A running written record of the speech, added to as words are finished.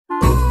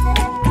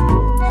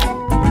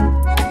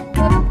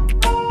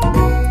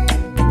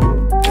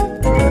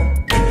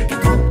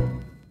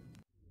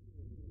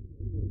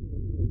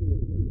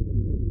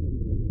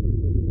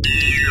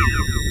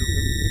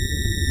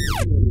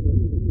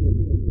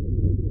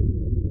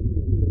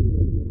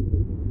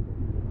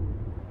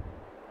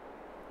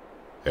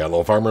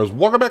Hello farmers,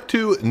 welcome back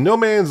to No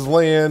Man's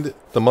Land.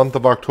 The month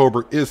of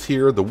October is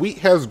here. The wheat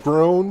has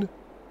grown,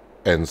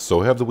 and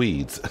so have the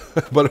weeds.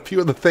 But a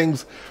few of the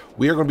things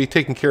we are going to be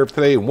taking care of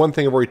today, and one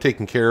thing I've already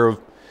taken care of,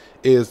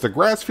 is the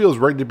grass field is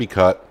ready to be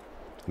cut.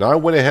 Now I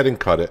went ahead and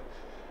cut it,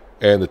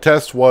 and the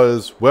test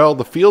was, well,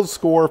 the field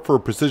score for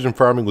precision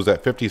farming was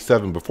at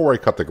 57 before I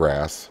cut the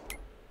grass.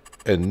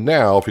 And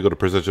now, if you go to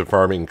precision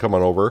farming and come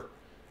on over,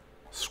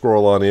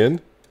 scroll on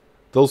in,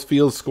 those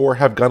field score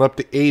have gone up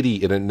to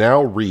 80, and it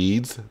now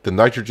reads the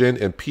nitrogen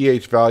and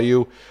pH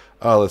value.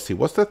 Let's see,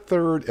 what's the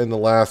third and the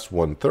last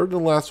one? Third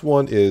and the last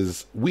one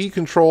is weed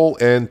control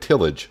and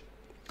tillage.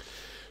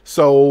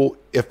 So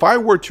if I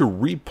were to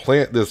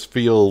replant this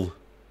field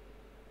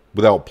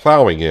without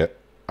plowing it,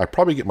 I'd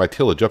probably get my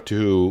tillage up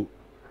to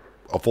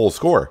a full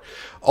score.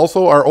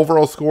 Also, our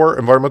overall score,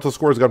 environmental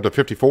score, has gone up to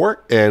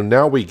 54, and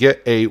now we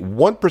get a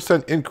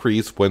 1%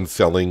 increase when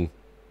selling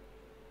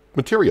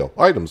material,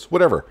 items,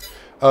 whatever.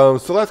 So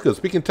that's good.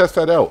 So we can test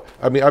that out.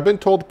 I mean, I've been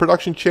told the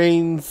production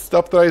chain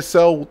stuff that I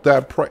sell,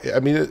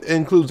 it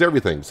includes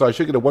everything. So I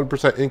should get a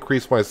 1%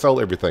 increase when I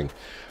sell everything.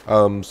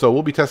 So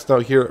we'll be testing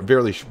out here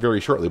very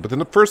shortly. But then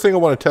the first thing I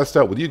want to test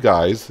out with you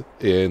guys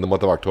in the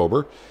month of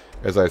October,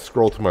 as I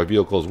scroll through my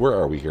vehicles, where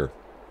are we here?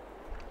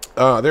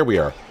 There we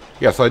are.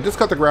 Yeah, so I just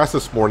cut the grass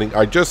this morning.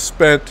 I just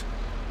spent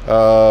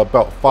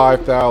about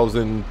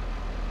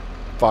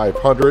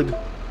 5,500.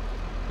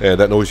 And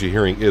that noise you're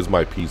hearing is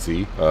my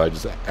PC. I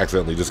just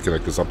accidentally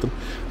disconnected something.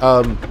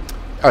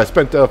 I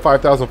spent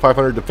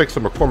 5,500 to fix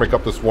the McCormick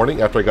up this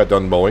morning after I got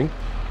done mowing,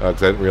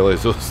 because I didn't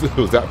realize it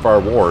was that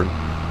far worn.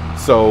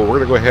 So we're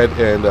going to go ahead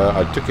and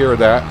I took care of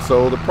that.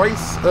 So the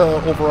price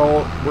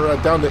overall, we're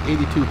down to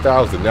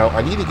 82,000. Now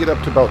I need to get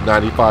up to about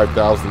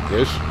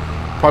 95,000-ish,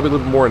 probably a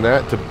little more than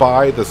that, to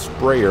buy the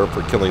sprayer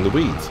for killing the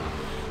weeds.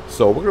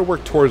 So we're going to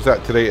work towards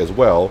that today as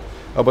well.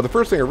 But the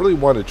first thing I really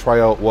wanted to try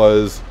out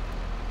was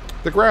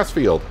the grass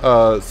field.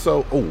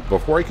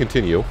 Before I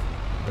continue,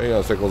 hang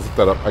on a second, let's look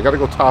that up. I got to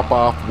go top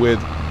off with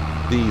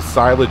the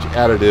silage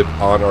additive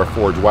on our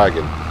forage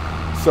wagon.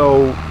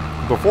 So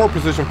before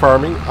precision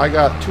farming, I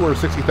got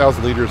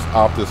 260,000 liters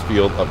off this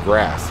field of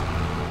grass.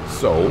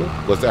 So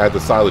let's add the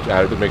silage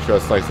additive, make sure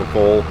that's nice and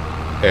full,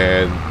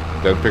 and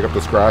then pick up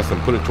this grass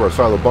and put it to our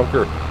silo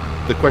bunker.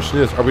 The question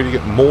is, are we going to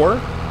get more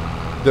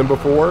than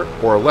before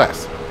or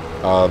less?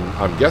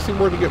 I'm guessing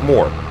we're going to get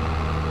more.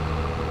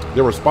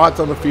 There were spots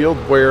on the field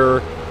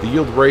where the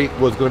yield rate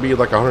was going to be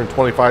like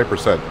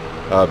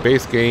 125%.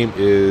 Base game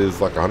is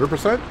like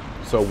 100%,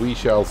 so we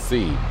shall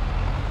see.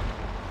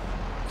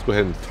 Let's go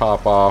ahead and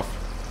top off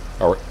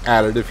our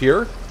additive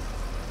here.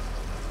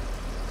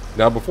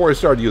 Now, before I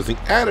started using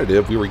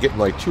additive, we were getting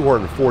like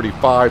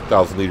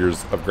 245,000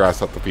 liters of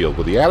grass up the field.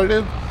 With the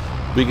additive,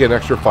 we get an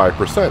extra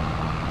 5%,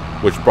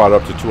 which brought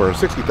up to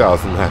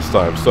 260,000 last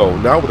time. So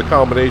now with a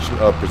combination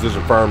of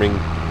precision farming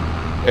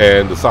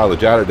and the silage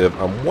additive,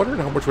 I'm wondering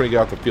how much we're going to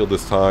get out the field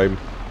this time.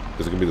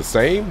 Is it going to be the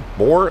same?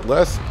 More?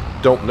 Less?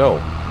 Don't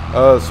know.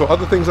 So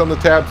other things on the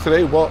tab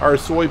today, well, our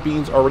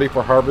soybeans are ready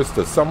for harvest.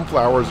 The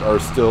sunflowers are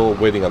still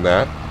waiting on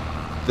that.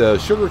 The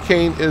sugar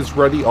cane is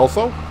ready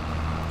also.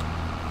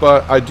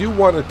 But I do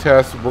want to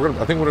test,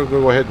 I think we're going to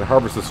go ahead and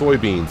harvest the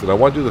soybeans. And I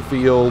want to do the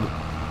field,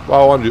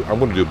 well, I'm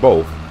going to do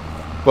both.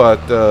 But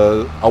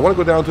I want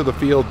to go down to the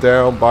field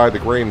down by the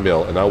grain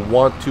mill, and I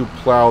want to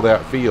plow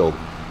that field.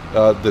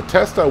 The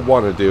test I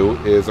want to do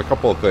is a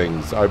couple of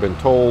things. I've been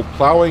told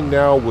plowing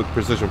now with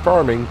precision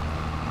farming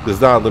does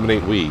not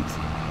eliminate weeds.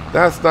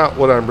 That's not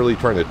what I'm really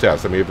trying to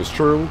test. I mean, if it's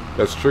true,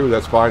 that's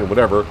fine,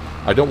 whatever.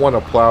 I don't want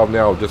to plow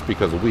now just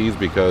because of weeds,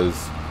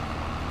 because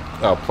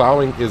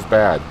plowing is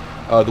bad.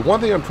 The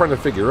one thing I'm trying to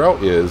figure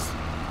out is,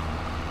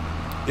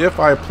 if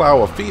I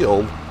plow a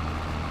field,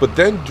 but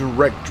then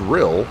direct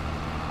drill,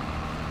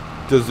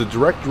 does the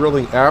direct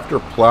drilling after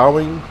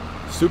plowing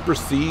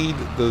supersede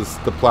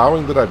the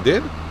plowing that I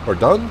did or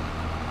done?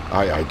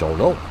 I don't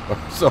know.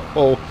 So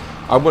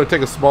I'm going to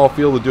take a small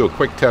field to do a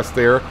quick test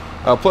there.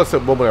 Plus,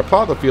 when I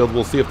plow the field,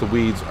 we'll see if the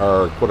weeds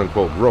are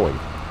quote-unquote growing.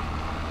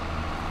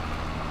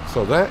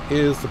 So that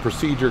is the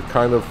procedure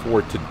kind of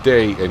for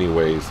today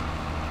anyways.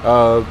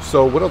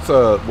 So what else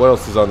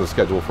is on the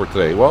schedule for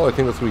today? Well, I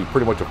think that's going to be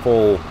pretty much a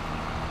full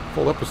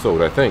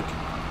episode, I think.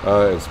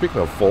 And speaking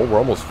of full, we're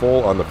almost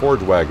full on the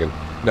forage wagon.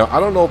 Now, I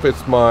don't know if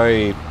it's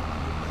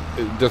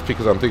just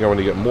because I'm thinking I'm going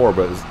to get more,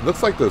 but it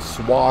looks like the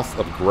swaths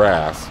of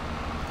grass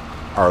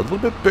are a little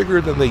bit bigger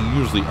than they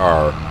usually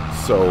are.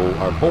 So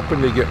I'm hoping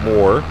to get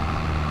more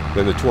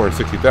than the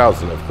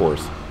 260,000, of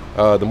course.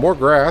 The more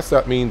grass,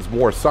 that means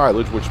more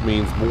silage, which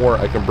means more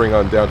I can bring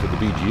on down to the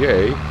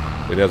BGA.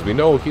 And as we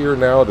know here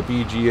now, the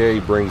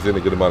BGA brings in a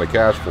good amount of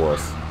cash for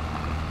us.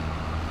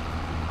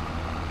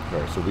 All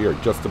right, so we are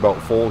just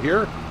about full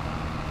here.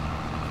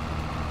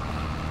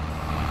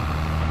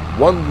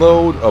 One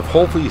load of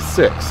hopefully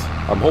 6.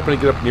 I'm hoping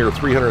to get up near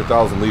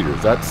 300,000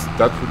 liters.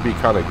 That would be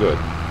kind of good.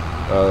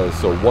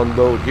 So one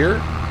load here,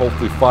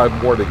 hopefully 5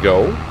 more to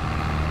go.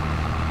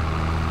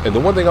 And the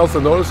one thing else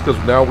I noticed,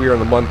 because now we are in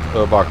the month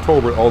of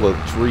October, all the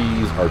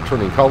trees are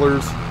turning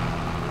colors.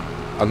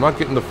 I'm not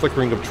getting the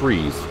flickering of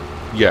trees.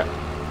 yet.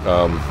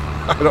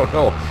 I don't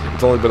know.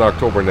 It's only been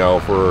October now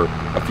for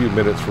a few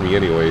minutes for me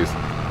anyways.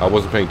 I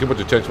wasn't paying too much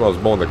attention when I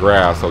was mowing the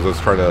grass. I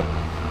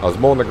was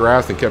mowing the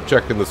grass and kept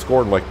checking the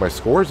score, and like my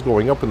score is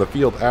going up in the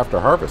field after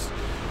harvest.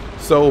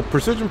 So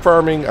precision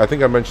farming, I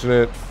think I mentioned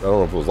it, I don't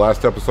know if it was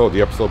last episode,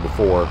 the episode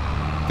before,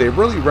 they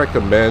really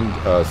recommend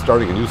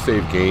starting a new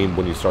save game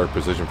when you start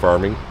precision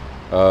farming.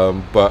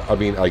 But I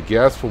mean, I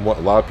guess from what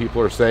a lot of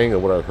people are saying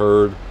and what I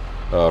heard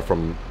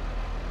from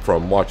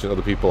watching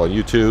other people on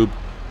YouTube,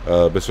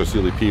 Mr.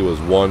 Sealy P was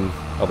one.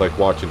 I like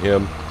watching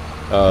him.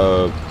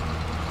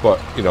 But,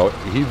 you know,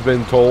 he's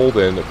been told,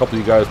 and a couple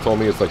of you guys told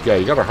me, it's like, yeah,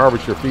 you got to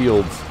harvest your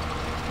fields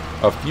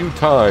a few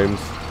times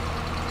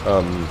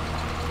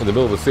in the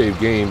middle of a save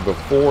game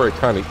before it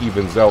kind of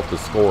evens out the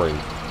scoring.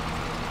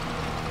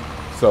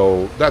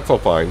 So that's all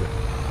fine.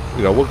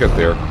 You know, we'll get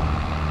there.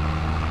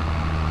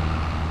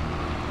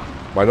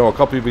 I know a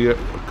couple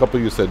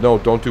of you said, no,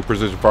 don't do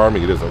precision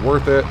farming. It isn't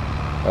worth it.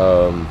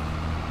 I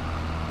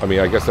mean,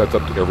 I guess that's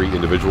up to every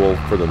individual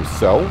for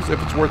themselves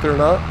if it's worth it or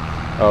not.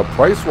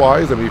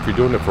 Price-wise, I mean, if you're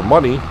doing it for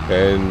money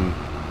and,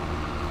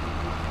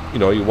 you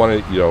know, you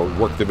want to, you know,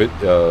 work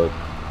the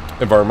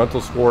environmental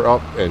score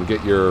up and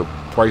get your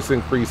price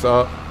increase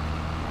up.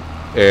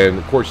 And,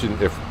 of course,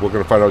 if we're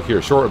going to find out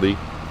here shortly,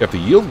 if the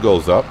yield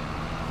goes up,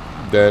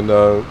 then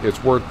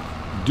it's worth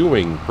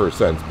doing per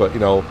sense. But, you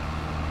know,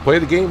 play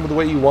the game the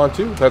way you want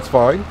to. That's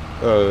fine.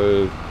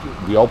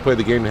 We all play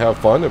the game to have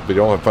fun. If we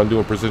don't have fun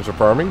doing precision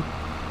farming,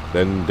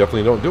 then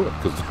definitely don't do it.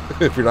 Because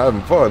if you're not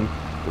having fun,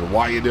 then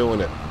why are you doing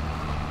it?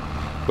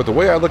 But the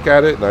way I look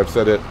at it, and I've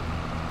said it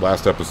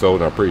last episode,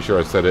 and I'm pretty sure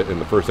I said it in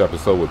the first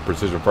episode with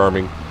precision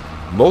farming,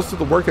 most of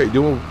the work that you're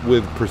doing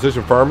with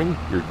precision farming,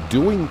 you're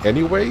doing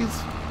anyways.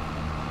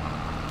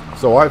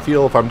 So I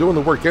feel if I'm doing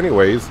the work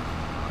anyways,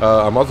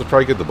 I'm also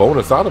trying to get the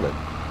bonus out of it.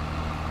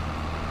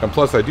 And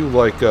plus, I do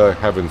like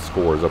having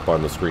scores up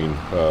on the screen.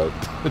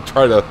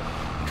 Try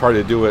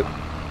to do it,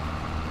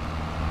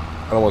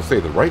 I don't want to say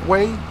the right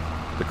way,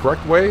 the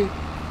correct way.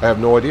 I have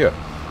no idea.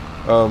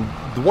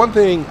 The one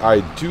thing I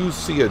do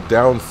see a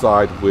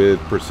downside with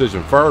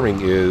precision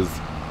farming is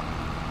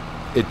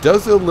it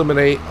does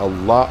eliminate a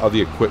lot of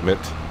the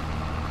equipment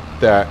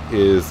that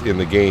is in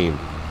the game.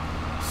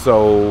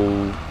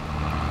 So,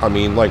 I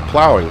mean, like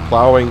plowing.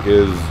 Plowing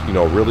is, you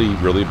know, really,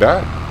 really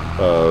bad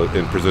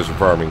in precision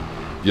farming.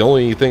 The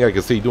only thing I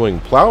can see doing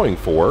plowing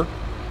for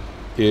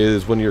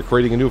is when you're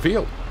creating a new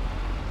field.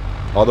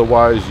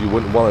 Otherwise, you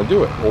wouldn't want to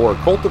do it. Or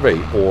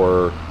cultivate,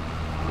 or,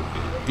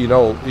 you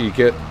know, you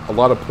get a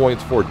lot of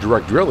points for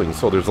direct drilling.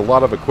 So there's a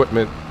lot of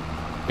equipment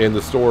in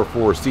the store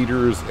for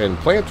seeders and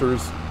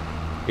planters.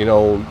 You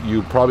know,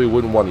 you probably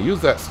wouldn't want to use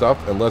that stuff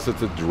unless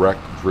it's a direct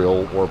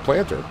drill or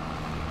planter.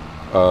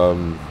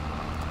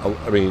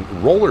 I mean,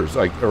 rollers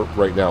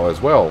right now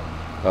as well.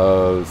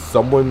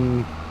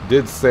 Someone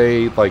did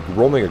say, like,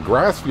 rolling a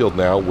grass field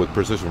now with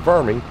precision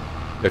farming,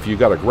 if you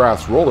got a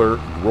grass roller,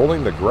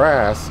 rolling the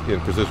grass in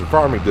precision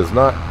farming does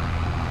not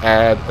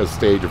add a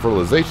stage of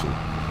fertilization.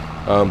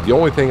 The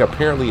only thing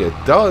apparently it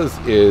does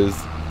is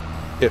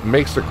it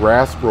makes the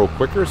grass grow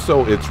quicker,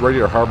 so it's ready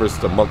to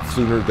harvest a month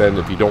sooner than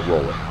if you don't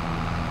roll it.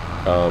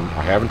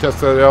 I haven't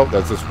tested it out,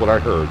 that's just what I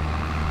heard.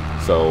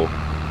 So,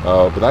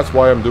 but that's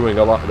why I'm doing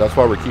a lot, that's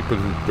why we're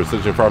keeping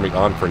precision farming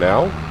on for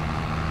now.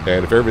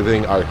 And if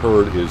everything I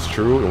heard is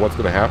true and what's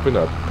going to happen,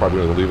 I'm probably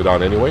going to leave it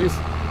on anyways.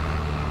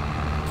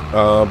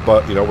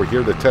 But, you know, we're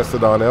here to test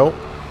it on out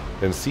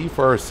and see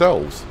for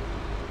ourselves.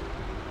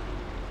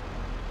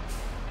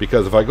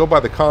 Because if I go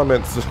by the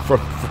comments from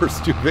the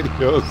first two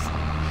videos,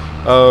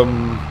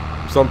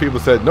 some people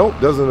said, nope,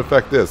 doesn't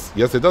affect this.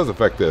 Yes, it does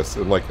affect this.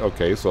 And like,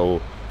 okay,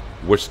 so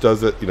which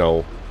does it? You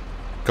know,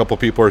 a couple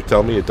people are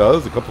telling me it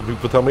does. A couple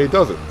people tell me it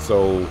doesn't.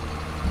 So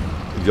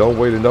the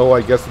only way to know,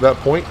 I guess, at that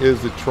point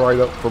is to try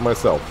it out for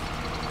myself.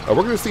 We're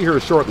going to see here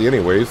shortly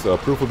anyways.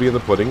 Proof will be in the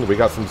pudding. We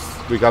got some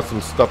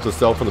stuff to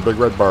sell from the Big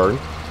Red Barn.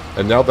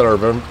 And now that our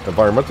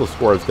environmental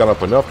score has gone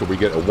up enough that we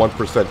get a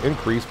 1%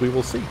 increase, we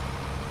will see.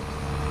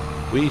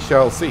 We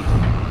shall see.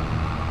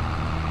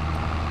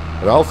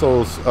 And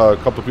also, a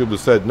couple of people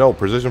said, no,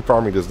 precision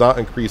farming does not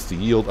increase the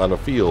yield on a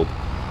field.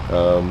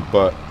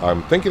 But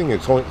I'm thinking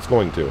it's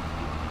going to.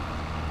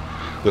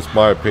 That's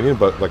my opinion,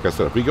 but like I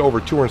said, if we go over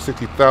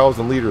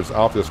 260,000 liters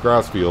off this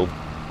grass field,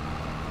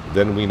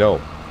 then we know.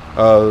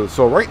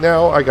 So right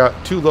now, I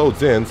got 2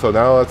 loads in, so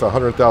now that's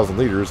 100,000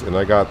 liters, and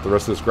I got the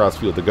rest of this grass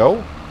field to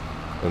go.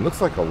 And it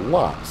looks like a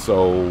lot,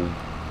 so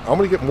I'm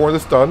going to get more of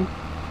this done.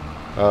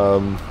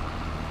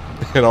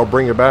 And I'll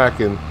bring it back,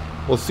 and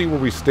we'll see where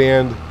we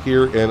stand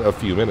here in a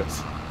few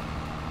minutes.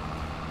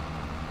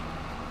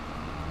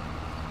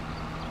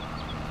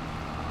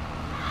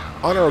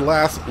 On our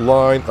last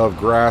line of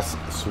grass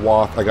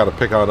swath, I got to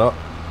pick on up.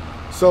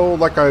 So,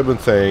 like I've been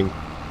saying,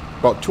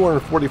 about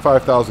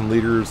 245,000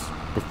 liters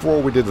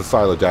before we did the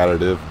silage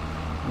additive.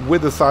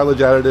 With the silage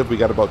additive, we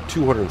got about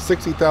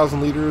 260,000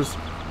 liters.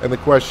 And the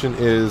question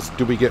is,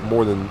 do we get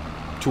more than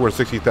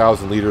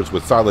 260,000 liters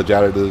with silage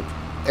additive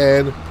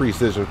and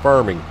precision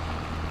farming?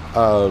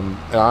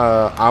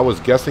 I was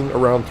guessing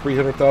around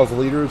 300,000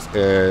 liters,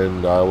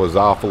 and I was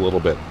off a little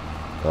bit.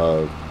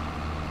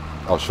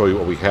 I'll show you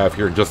what we have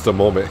here in just a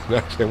moment.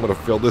 Actually, I'm going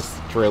to fill this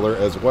trailer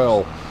as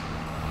well.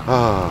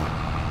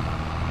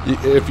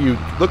 If you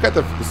look at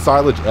the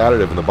silage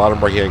additive in the bottom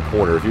right-hand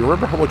corner, if you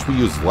remember how much we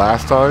used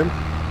last time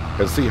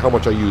and see how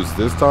much I used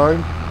this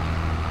time,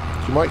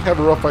 you might have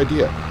a rough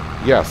idea.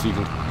 Yes, you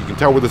can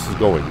tell where this is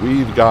going.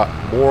 We've got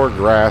more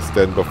grass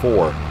than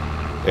before,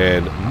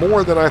 and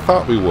more than I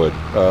thought we would.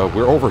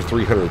 We're over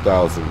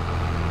 300,000. All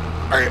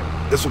right,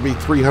 this will be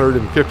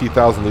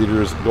 350,000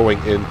 liters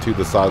going into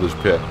the silage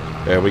pit,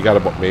 and we got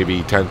about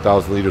maybe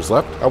 10,000 liters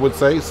left, I would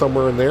say,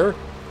 somewhere in there.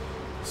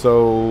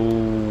 So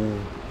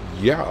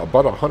yeah,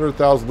 about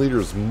 100,000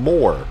 liters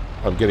more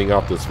I'm getting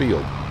off this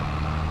field.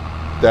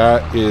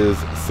 That is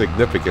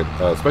significant,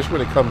 especially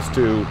when it comes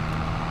to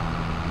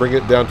bring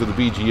it down to the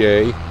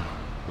BGA.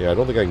 Yeah, I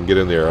don't think I can get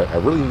in there. I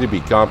really need to be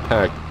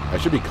compact. I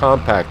should be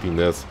compacting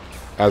this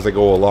as I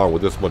go along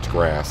with this much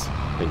grass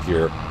in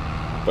here.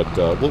 But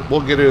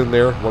we'll get it in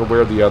there one way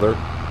or the other.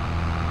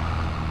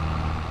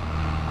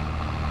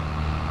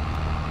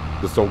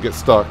 Just don't get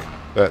stuck.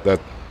 That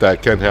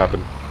can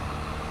happen.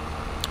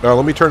 Now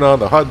let me turn on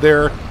the HUD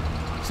there,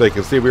 so you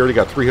can see we already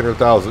got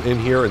 300,000 in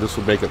here, and this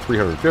will make it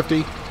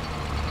 350.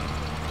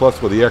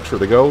 Plus with the extra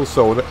to go,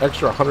 so an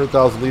extra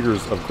 100,000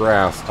 liters of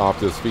grass off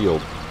this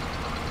field.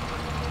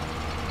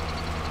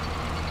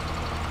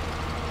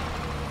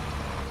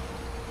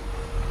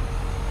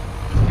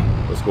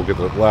 Let's go get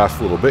the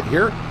last little bit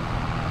here.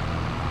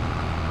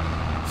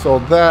 So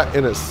that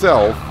in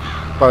itself,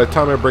 by the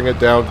time I bring it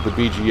down to the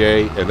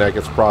BGA and that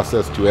gets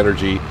processed to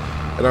energy,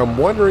 and I'm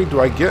wondering, do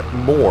I get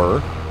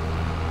more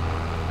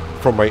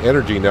from my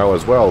energy now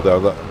as well?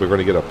 That we're going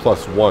to get a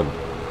plus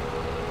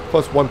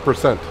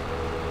 1%.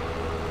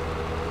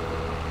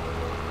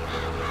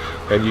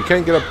 And you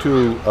can get up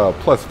to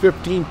plus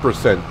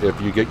 15% if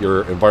you get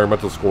your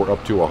environmental score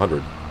up to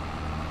 100.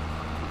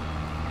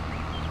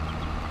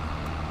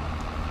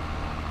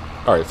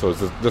 Alright, so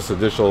it's this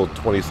additional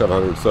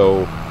 2,700.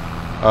 So,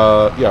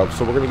 yeah,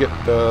 so we're going to get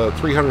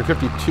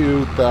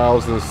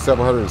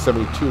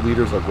 352,772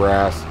 liters of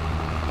grass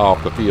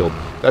off the field.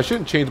 That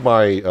shouldn't change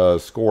my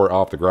score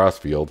off the grass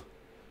field.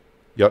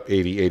 Yep,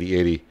 80, 80,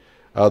 80.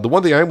 The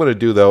one thing I'm going to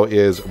do, though,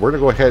 is we're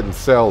going to go ahead and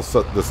sell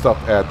the stuff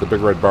at the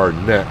Big Red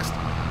Barn next,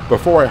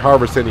 before I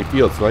harvest any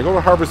fields. When I go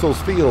to harvest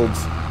those fields,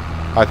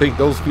 I think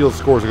those field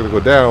scores are going to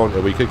go down,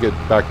 and we could get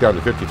back down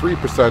to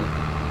 53%,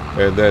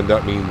 and then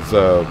that means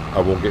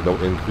I won't get no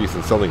increase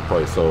in selling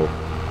price. So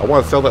I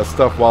want to sell that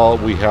stuff while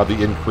we have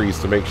the increase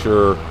to make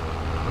sure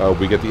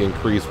we get the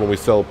increase when we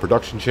sell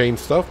production chain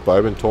stuff. But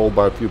I've been told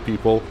by a few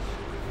people,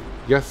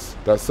 yes,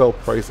 that sell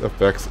price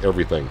affects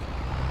everything.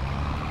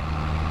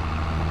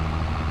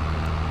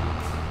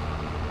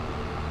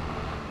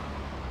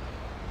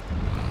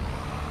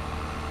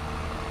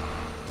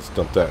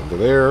 Dump that into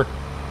there.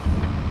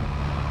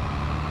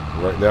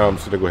 Right now I'm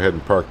just going to go ahead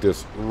and park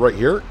this right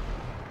here.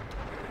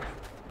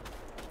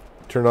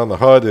 Turn on the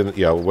HUD, and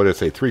yeah, what did it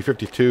say?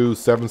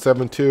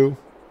 352,772.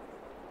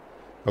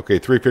 Okay,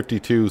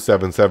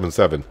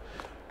 352,777.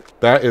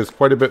 That is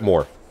quite a bit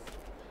more.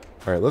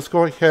 Alright, let's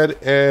go ahead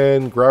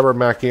and grab our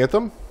Mack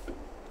Anthem.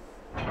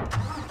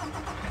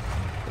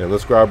 And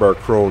let's grab our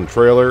Krone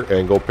trailer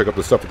and go pick up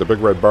the stuff at the Big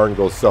Red Barn and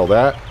go sell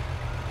that.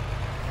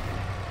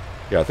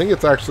 Yeah, I think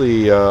it's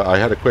actually, I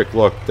had a quick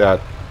look,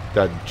 that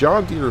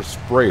John Deere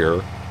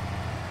sprayer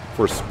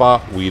for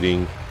spot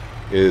weeding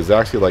is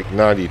actually like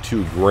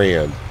 92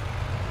 grand.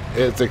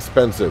 It's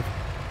expensive.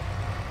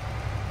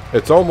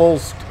 It's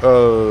almost,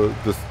 the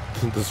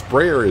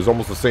sprayer is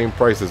almost the same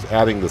price as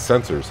adding the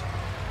sensors.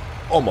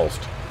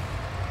 Almost.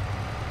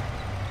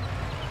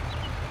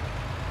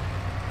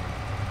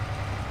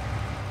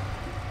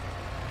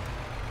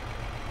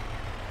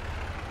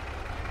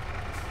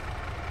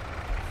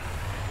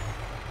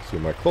 See,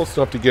 am I close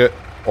enough to get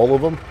all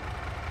of them?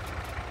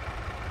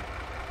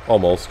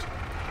 Almost.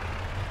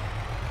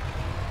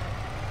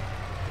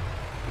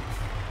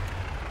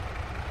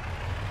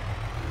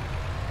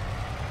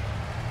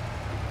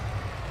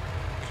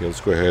 Okay,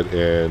 let's go ahead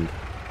and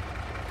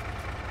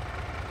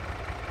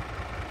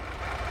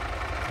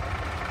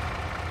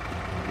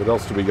what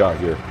else do we got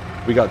here?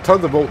 We got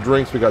tons of oat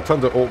drinks. We got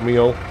tons of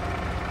oatmeal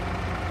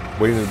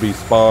waiting to be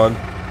spawned.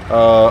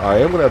 I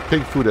am going to have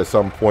pig food at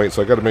some point,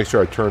 so I got to make sure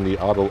I turn the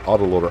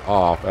autoloader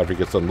off after it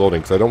gets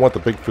unloading, because I don't want the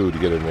pig food to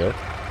get in there.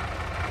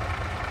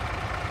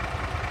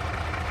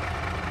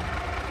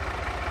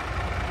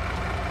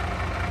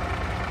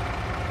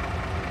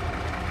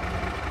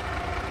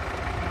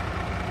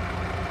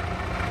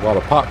 A lot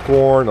of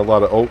popcorn, a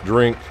lot of oat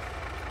drink.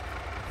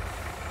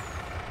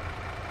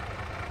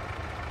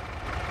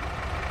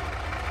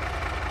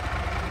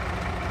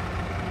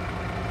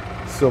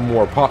 Some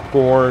more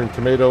popcorn,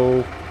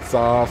 tomato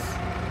sauce.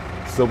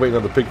 Still waiting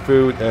on the pig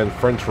food and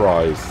french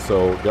fries.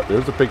 So, yep,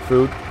 there's the pig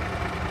food.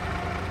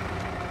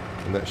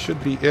 And that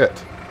should be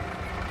it.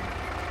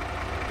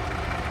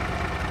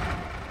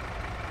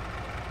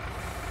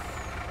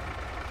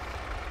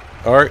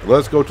 Alright,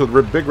 let's go to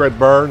the big red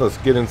barn. Let's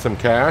get in some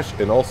cash.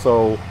 And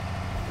also,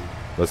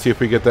 let's see if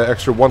we get that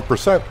extra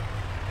 1%.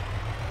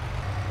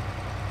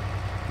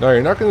 Now,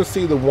 you're not going to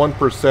see the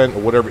 1% or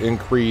whatever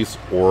increase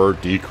or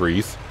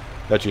decrease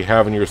that you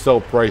have in your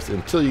sell price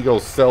until you go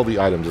sell the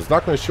items. It's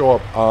not going to show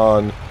up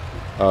on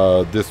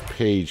this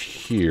page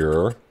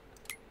here.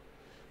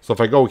 So if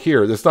I go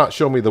here, it's not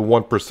showing me the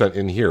 1%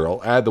 in here.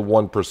 I'll add the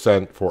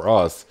 1% for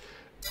us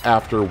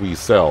after we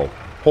sell,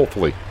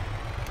 hopefully.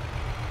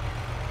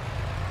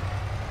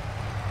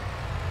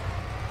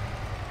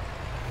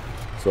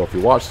 So if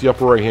you watch the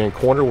upper right hand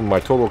corner when my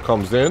total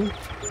comes in,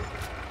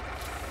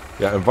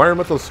 yeah,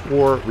 environmental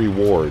score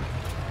reward.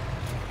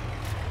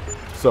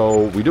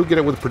 So we do get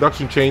it with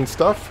production chain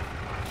stuff.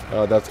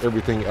 That's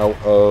everything out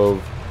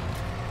of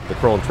the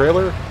Krone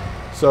trailer.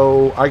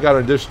 So I got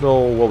an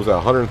additional, what was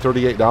that,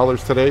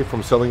 $138 today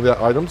from selling the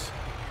items.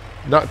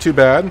 Not too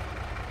bad.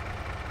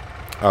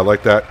 I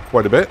like that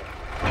quite a bit.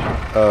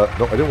 No,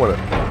 I didn't want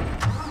to.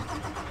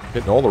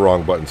 Hitting all the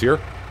wrong buttons here.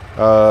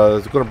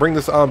 Going to bring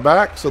this on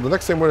back. So the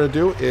next thing we're going to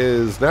do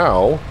is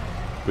now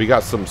we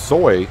got some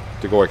soy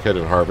to go ahead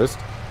and harvest.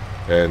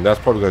 And that's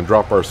probably going to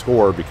drop our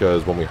score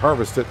because when we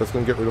harvest it, that's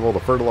going to get rid of all the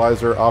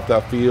fertilizer off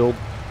that field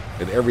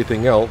and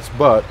everything else.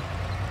 But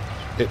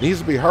it needs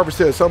to be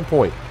harvested at some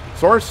point.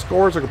 So our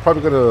scores are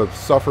probably going to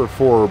suffer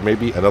for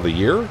maybe another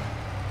year,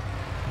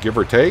 give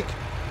or take.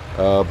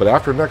 But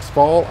after next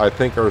fall, I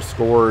think our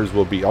scores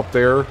will be up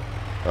there,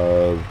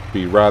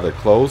 be rather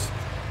close.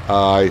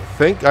 I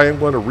think I am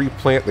going to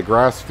replant the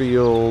grass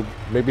field,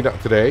 maybe not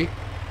today,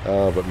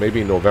 but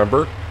maybe in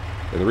November.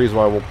 And the reason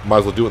why I might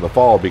as well do it in the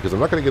fall, because I'm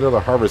not going to get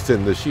another harvest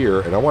in this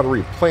year, and I want to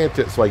replant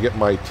it so I get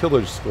my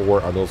tillage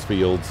score on those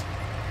fields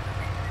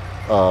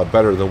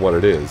better than what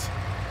it is.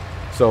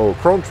 So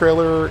Krone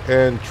trailer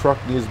and truck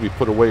needs to be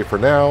put away for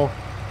now.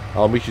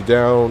 I'll meet you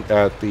down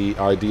at the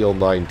Ideal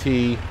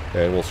 9T,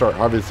 and we'll start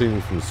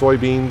harvesting some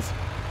soybeans.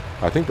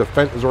 I think the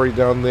Fendt is already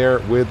down there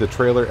with the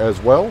trailer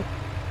as well.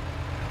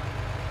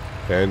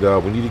 And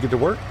we need to get to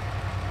work.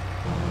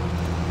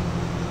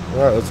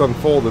 Alright, let's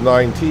unfold the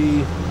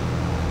 9T.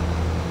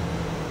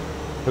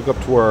 Hook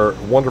up to our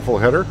wonderful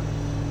header.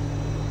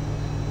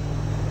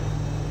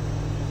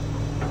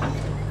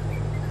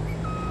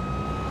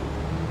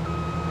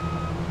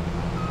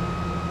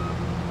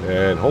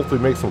 And hopefully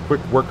make some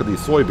quick work of these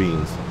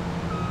soybeans.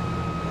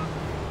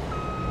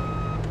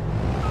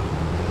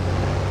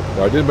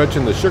 Now I did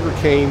mention the sugar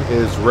cane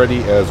is ready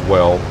as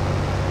well,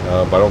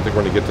 but I don't think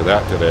we're going to get to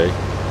that today.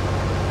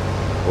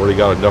 Already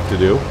got enough to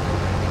do.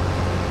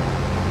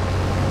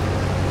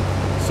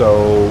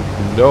 So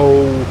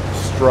no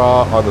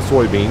straw on the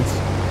soybeans.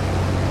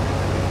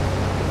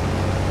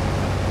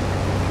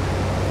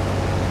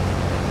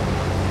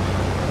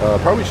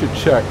 Probably should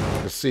check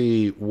to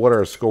see what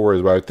our score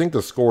is, but I think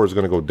the score is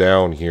going to go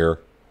down here.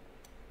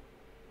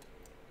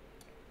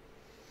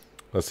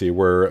 Let's see,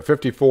 we're at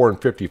 54 and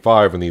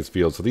 55 in these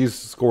fields, so these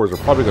scores are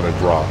probably going to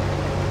drop.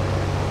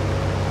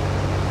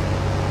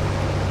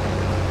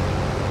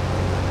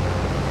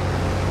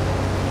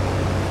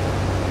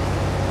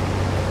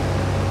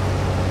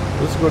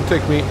 This is going to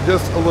take me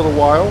just a little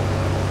while.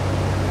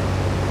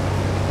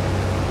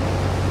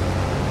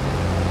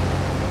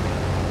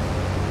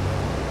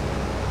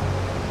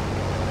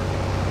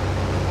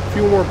 A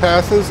few more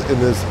passes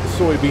and this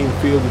soybean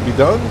field will be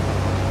done.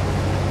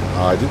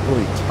 I didn't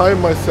really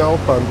time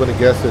myself. I'm going to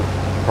guess it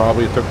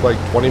probably took like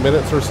 20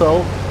 minutes or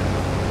so.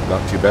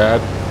 Not too bad.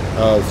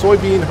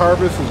 Soybean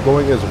harvest is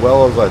going as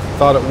well as I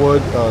thought it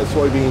would.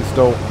 Soybeans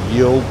don't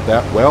yield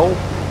that well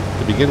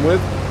to begin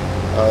with.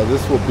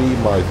 This will be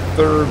my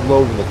third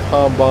load in the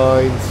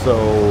combine. So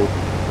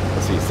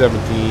let's see,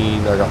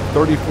 17. I got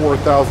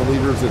 34,000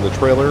 liters in the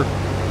trailer,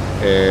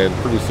 and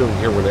pretty soon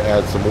here we're going to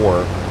add some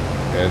more.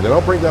 And then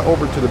I'll bring that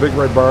over to the big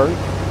red barn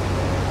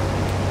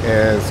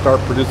and start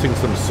producing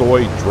some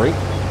soy drink.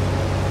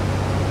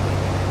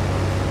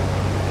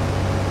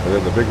 And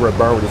then the big red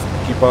barn will just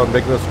keep on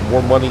making us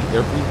more money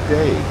every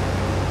day.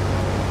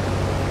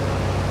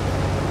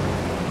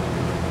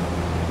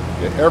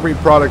 Yeah, every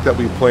product that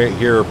we plant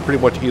here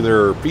pretty much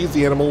either feeds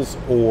the animals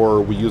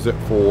or we use it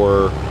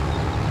for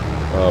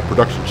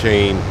production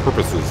chain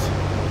purposes.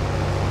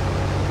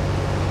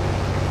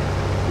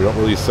 We don't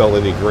really sell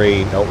any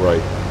grain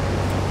outright.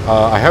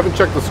 I haven't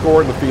checked the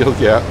score in the field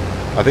yet.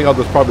 I think I'll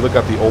just probably look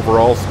at the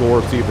overall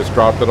score, see if it's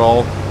dropped at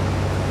all.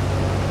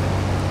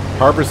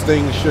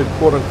 Harvesting should,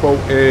 quote unquote,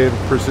 in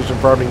precision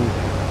farming,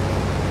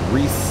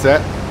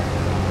 reset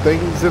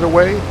things in a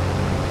way.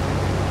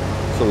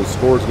 So the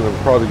score is going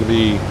to probably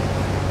be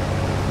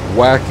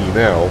wacky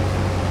now.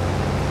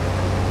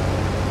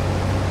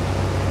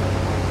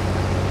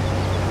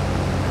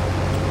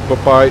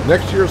 But by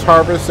next year's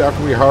harvest,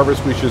 after we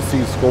harvest, we should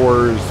see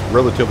scores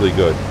relatively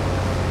good.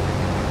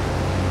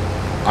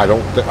 I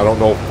don't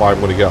know if I'm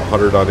going to get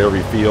 100 on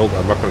every field.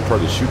 I'm not going to try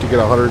to shoot to get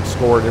 100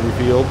 score in every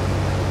field.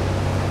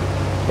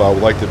 But I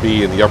would like to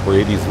be in the upper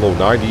 80s, low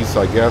 90s,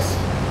 I guess.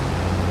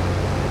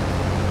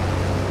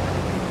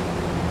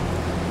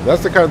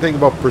 That's the kind of thing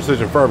about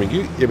precision farming.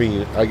 I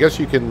mean, I guess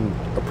you can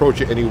approach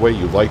it any way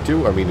you like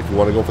to. I mean, if you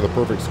want to go for the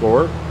perfect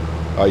score,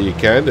 you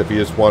can. If you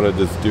just want to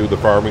just do the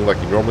farming like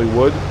you normally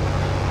would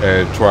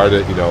and try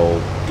to, you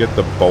know, get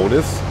the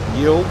bonus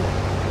yield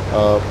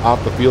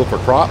off the field for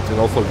crops and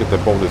also get the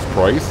bonus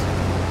price,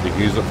 you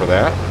can use it for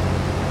that.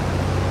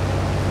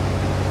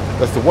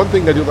 That's the one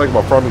thing I do like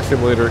about Farming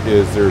Simulator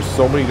is there's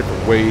so many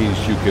different ways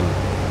you can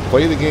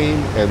play the game,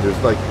 and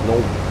there's like no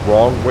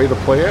wrong way to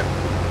play it.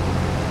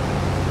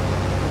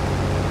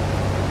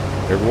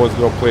 Everyone's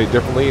going to play it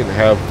differently and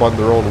have fun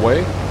their own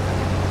way.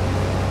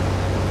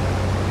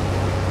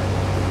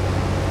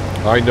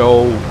 I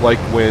know, like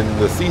when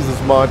the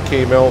Seasons mod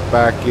came out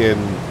back in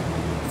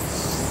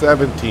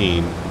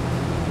 17,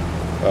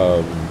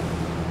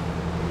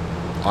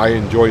 I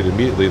enjoyed it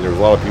immediately, and there was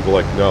a lot of people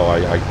like, no,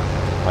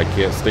 I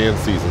can't stand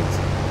Seasons.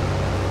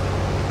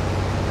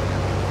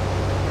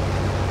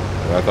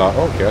 And I thought,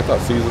 okay, I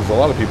thought Seasons, a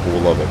lot of people will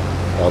love it.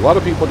 A lot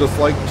of people just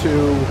like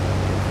to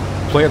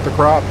plant the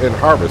crop and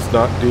harvest,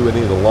 not do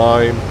any of the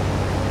lime,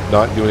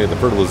 not do any of the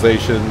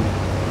fertilization,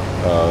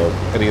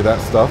 any of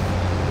that stuff.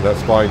 And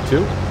that's fine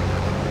too.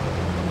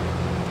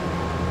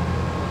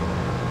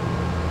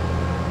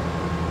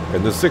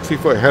 And the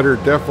 60-foot header,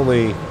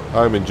 definitely,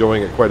 I'm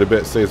enjoying it quite a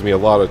bit. Saves me a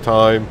lot of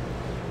time.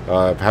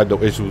 I've had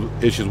no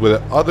issues with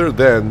it, other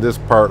than this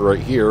part right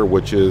here,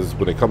 which is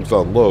when it comes to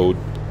unload,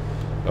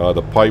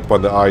 the pipe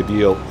on the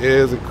Ideal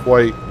isn't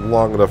quite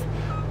long enough.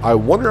 I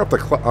wonder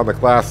if on the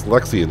Class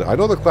Lexion, I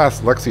know the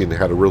Class Lexion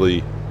had a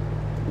really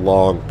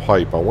long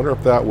pipe. I wonder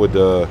if that would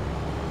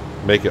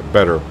make it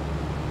better.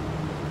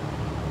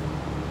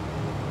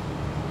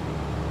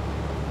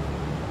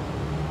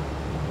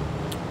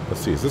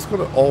 Let's see, is this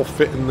going to all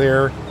fit in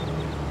there?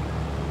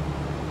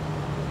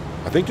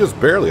 I think just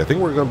barely. I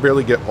think we're going to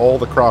barely get all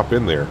the crop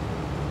in there.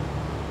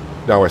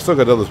 Now, I still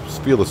got another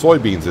field of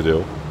soybeans to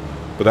do,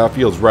 but that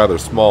field's rather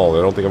small.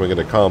 I don't think I'm going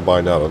to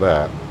combine out of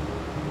that.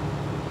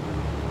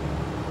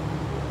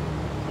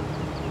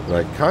 And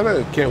I kind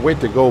of can't wait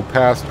to go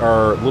past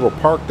our little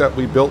park that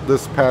we built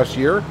this past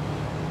year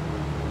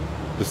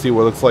to see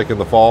what it looks like in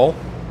the fall.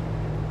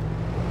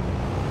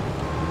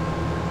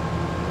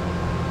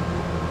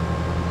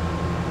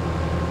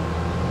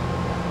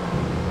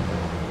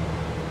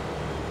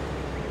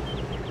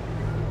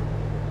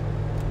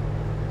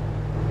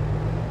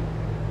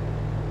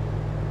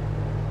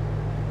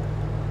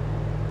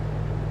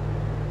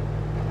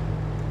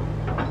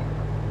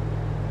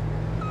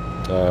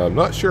 I'm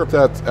not sure if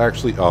that's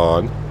actually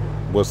on.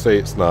 We'll say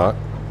it's not.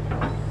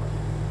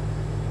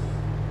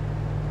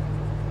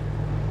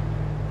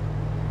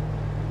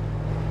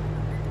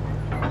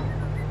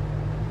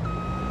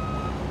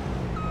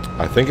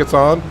 I think it's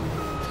on.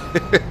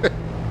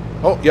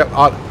 Oh,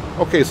 yeah.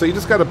 Okay, so you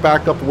just got to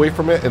back up away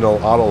from it and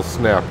it'll auto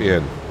snap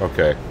in.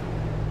 Okay.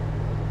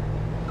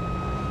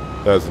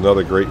 That's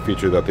another great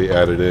feature that they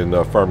added in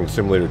Farming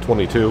Simulator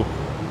 22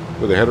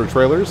 with the header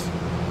trailers.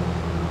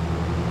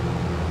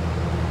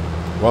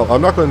 Well,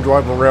 I'm not going to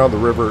drive around the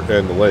river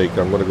and the lake.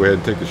 I'm going to go ahead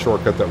and take the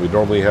shortcut that we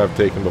normally have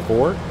taken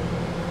before.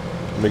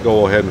 Let me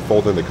go ahead and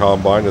fold in the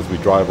combine as we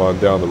drive on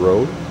down the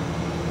road.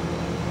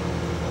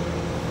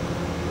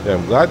 Yeah,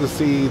 I'm glad to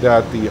see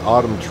that the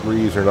autumn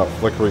trees are not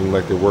flickering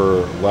like they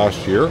were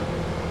last year.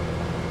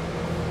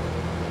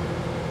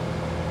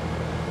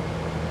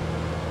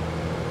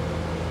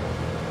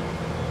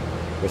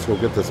 Let's go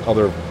get this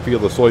other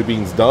field of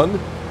soybeans done.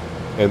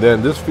 And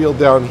then this field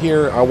down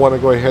here, I want to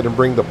go ahead and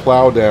bring the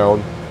plow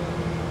down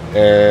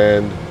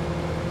and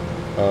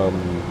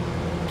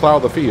plow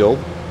the field.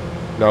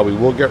 Now we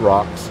will get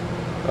rocks,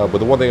 but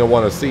the one thing I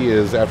want to see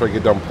is after I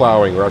get done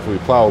plowing, or after we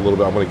plow a little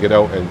bit, I'm going to get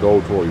out and go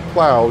to where we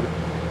plowed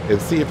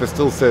and see if it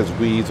still says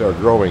weeds are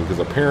growing, because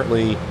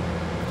apparently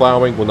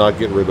plowing will not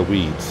get rid of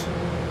weeds.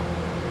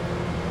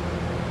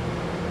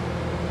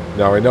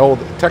 Now I know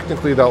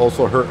technically that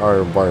also hurt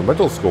our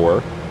environmental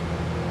score.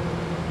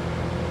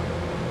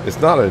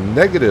 It's not a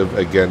negative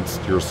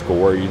against your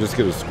score, you just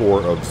get a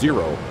score of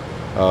 0.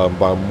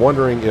 But I'm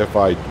wondering if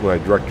when I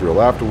direct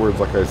drill afterwards,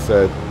 like I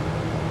said,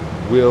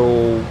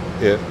 will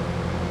it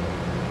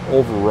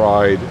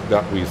override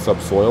that we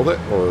subsoiled it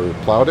or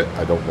plowed it?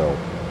 I don't know.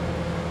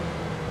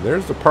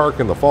 There's the park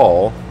in the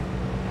fall.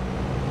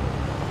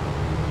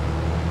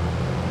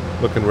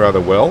 Looking rather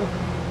well.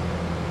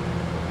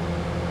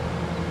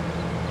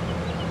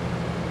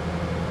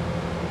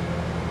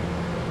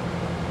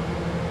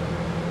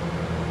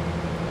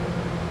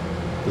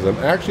 Because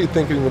I'm actually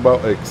thinking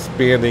about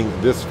expanding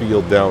this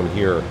field down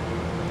here.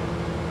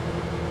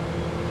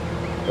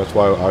 That's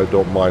why I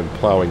don't mind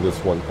plowing this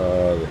one.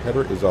 The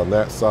header is on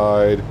that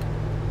side,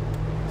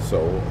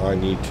 so I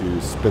need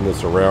to spin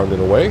this around in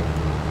a way.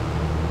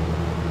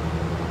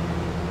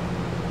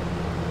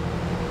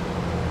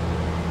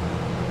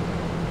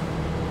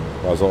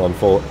 Might as well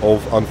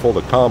unfold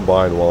a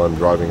combine while I'm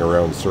driving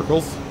around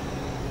circles.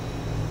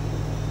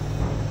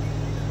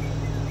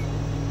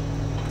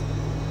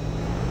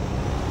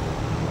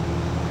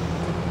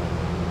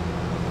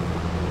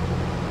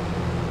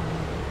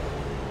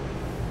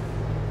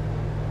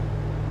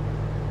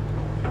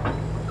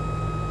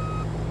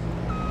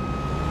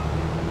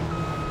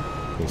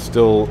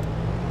 still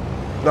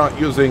not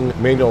using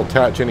manual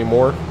attach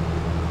anymore.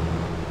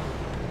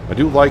 I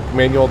do like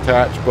manual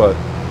attach, but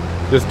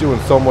just doing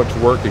so much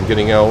work and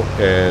getting out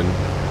and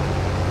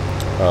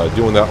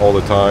doing that all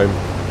the time,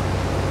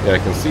 yeah, I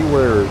can see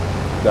where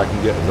that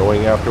can get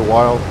annoying after a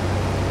while.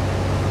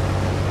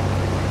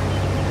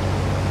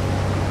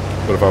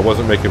 But if I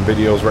wasn't making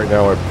videos right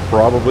now, I'd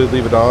probably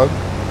leave it on.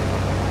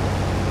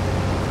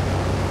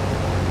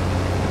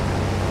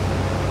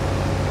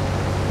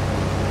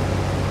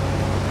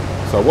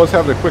 So I was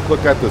having a quick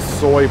look at the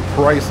soy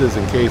prices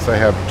in case I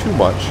have too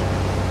much.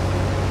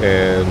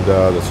 And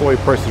the soy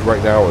prices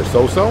right now are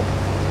so-so.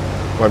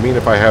 I mean,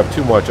 if I have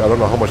too much, I don't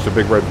know how much the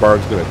Big Red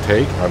Barn's going to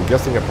take. I'm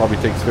guessing it probably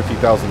takes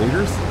 50,000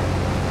 liters,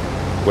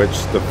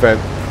 which the Fendt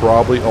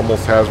probably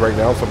almost has right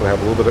now. So I'm going to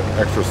have a little bit of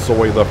extra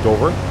soy left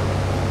over.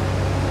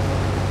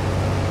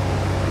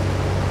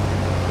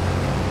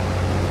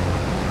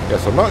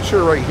 Yes, I'm not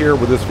sure right here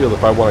with this field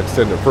if I want to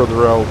extend it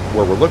further out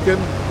where we're looking,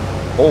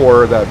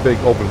 or that big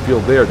open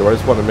field there. Do I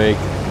just want to make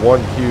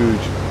one huge,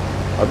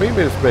 I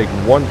maybe just make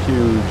one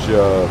huge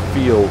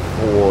field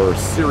for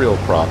cereal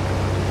crop.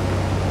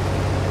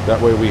 That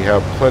way we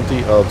have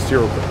plenty of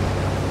cereal crop.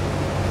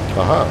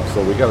 Aha,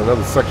 so we got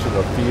another section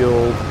of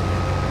field.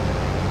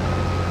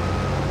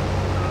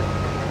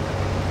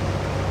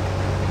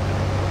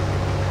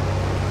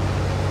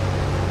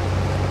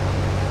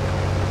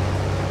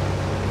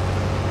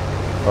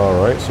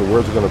 Alright, so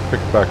where's it going to pick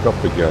back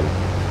up again?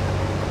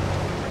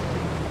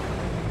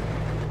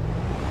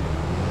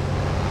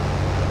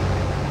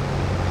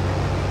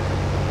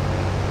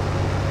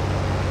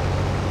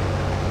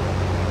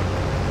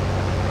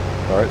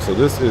 Alright, so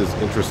this is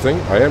interesting.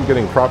 I am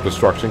getting crop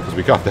destruction because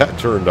we got that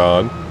turned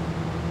on.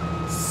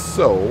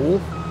 So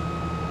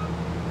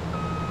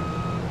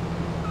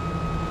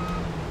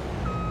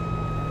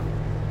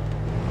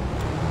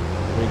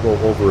let me go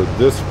over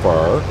this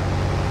far.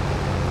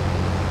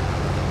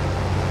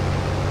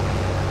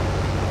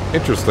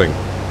 Interesting.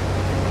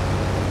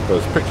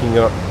 Because picking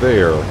up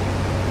there.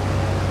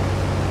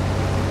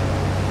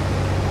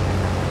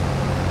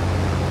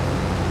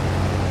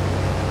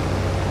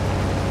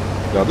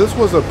 Now this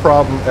was a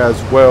problem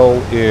as well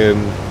in,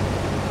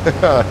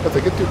 if I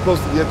get too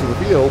close to the edge of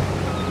the field,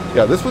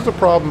 yeah, this was a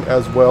problem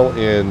as well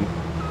in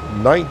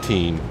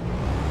 19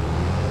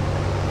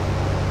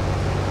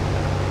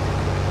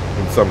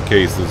 in some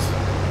cases.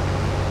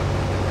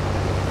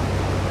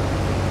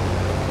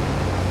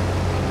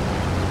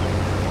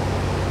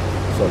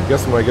 So I'm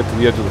guessing when I get to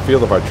the edge of the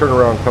field, if I turn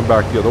around and come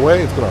back the other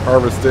way, it's going to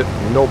harvest it,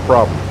 no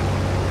problem.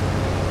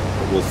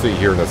 But we'll see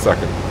here in a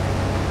second.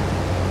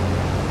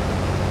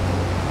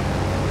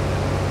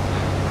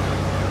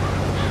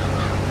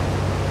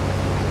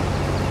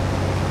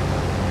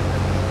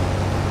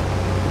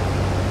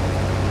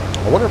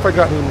 I wonder if I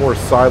got any more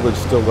silage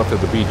still left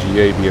at the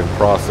BGA being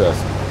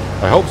processed.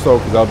 I hope so,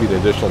 because that'll be an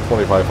additional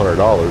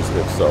 $2,500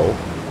 if so.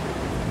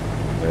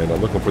 And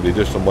I'm looking for the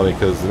additional money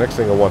because the next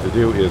thing I want to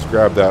do is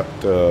grab that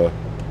the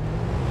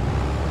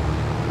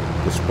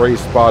spray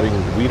spotting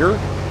weeder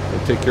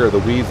and take care of the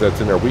weeds that's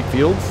in our wheat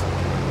fields.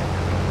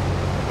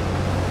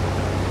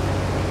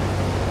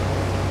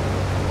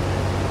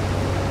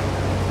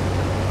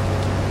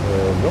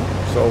 Nope.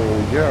 So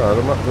yeah,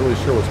 I'm not really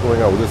sure what's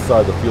going on with this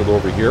side of the field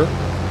over here.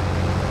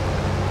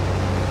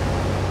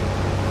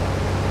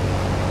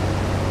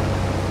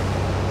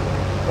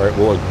 Alright,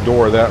 we'll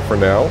ignore that for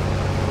now.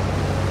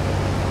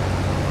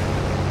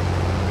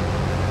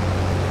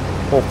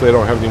 Hopefully I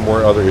don't have any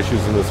more other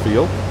issues in this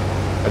field.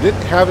 I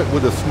didn't have it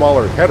with a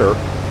smaller header.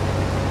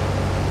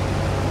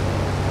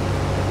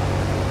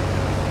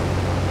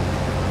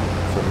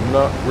 So I'm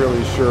not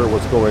really sure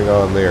what's going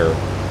on there.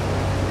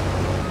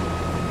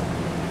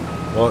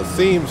 Well, it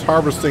seems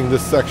harvesting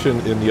this section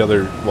in the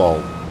other,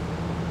 well,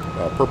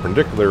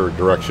 perpendicular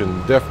direction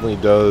definitely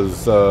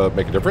does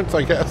make a difference,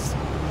 I guess.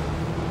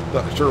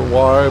 Not sure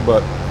why,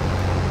 but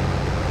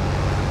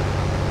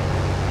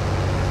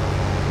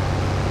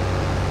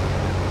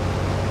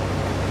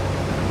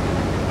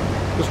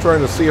just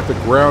trying to see if the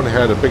ground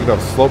had a big enough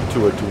slope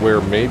to it to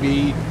where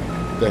maybe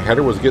the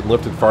header was getting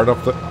lifted far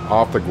enough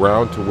off the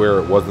ground to where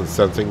it wasn't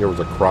sensing there was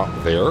a crop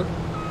there.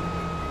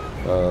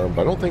 But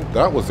I don't think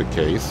that was the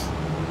case.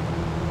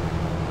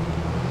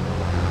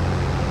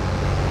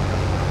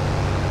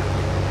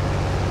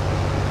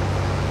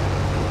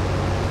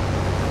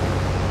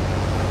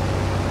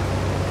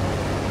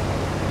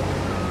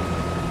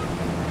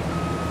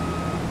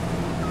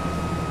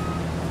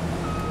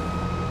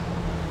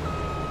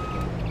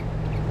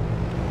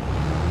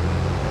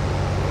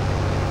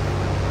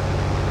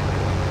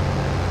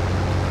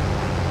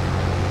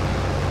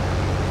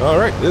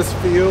 Alright, this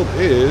field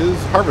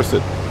is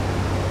harvested.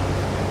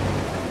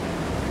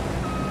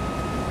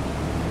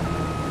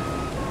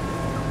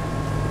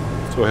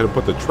 Let's go ahead and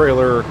put the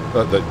trailer,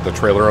 the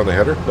trailer on the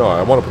header. No,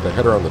 I want to put the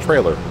header on the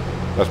trailer.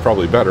 That's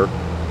probably better.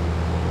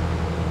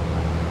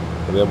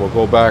 And then we'll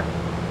go back,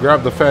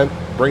 grab the Fendt,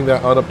 bring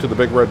that on up to the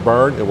Big Red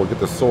Barn, and we'll get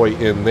the soy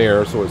in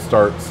there so it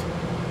starts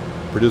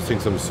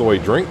producing some soy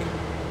drink.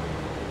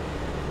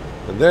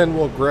 And then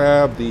we'll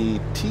grab the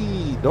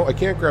T... No, I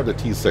can't grab the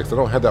T6. I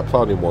don't have that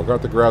plow anymore. I'm going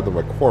to have to grab the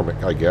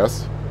McCormick, I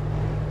guess.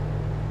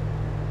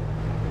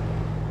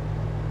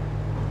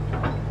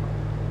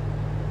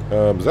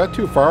 Is that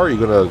too far? Are you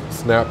going to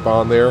snap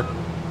on there?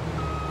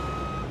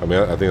 I mean,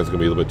 I think it's going to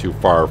be a little bit too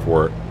far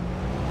for it.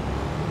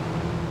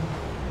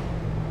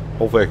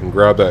 Hopefully I can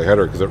grab that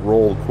header because it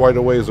rolled quite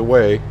a ways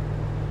away.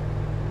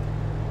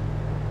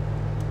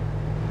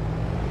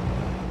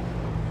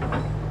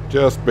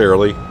 Just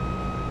barely.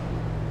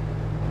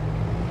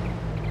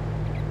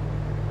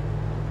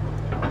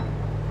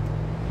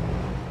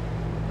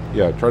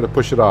 Yeah, try to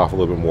push it off a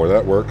little bit more.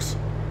 That works.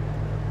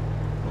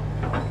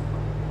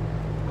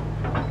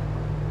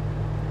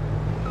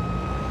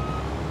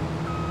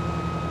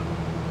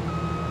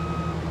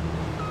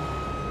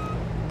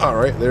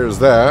 Alright, there's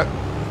that.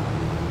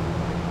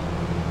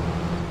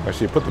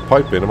 Actually, put the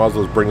pipe in. I might as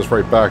well bring this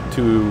right back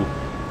to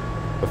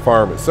the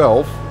farm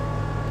itself.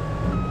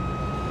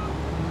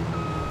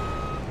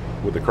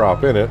 With the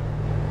crop in it.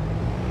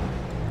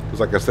 Because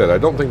like I said, I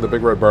don't think the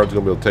Big Red Barn's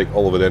going to be able to take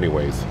all of it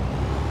anyways.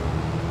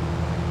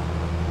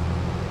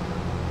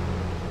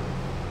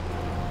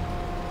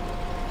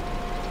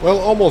 Well,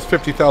 almost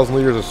 50,000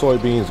 liters of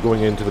soybeans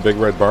going into the Big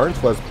Red Barn.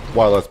 So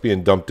while that's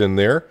being dumped in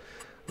there,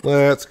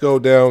 let's go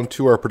down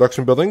to our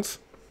production buildings.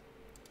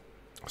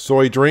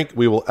 Soy drink,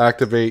 we will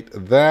activate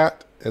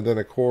that. And then,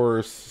 of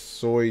course,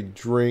 soy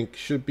drink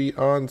should be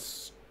on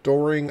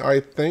storing, I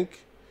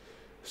think.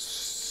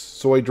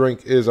 Soy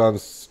drink is on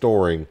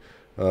storing.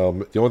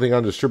 The only thing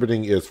I'm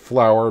distributing is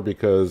flour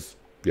because,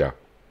 yeah,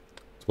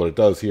 that's what it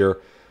does here.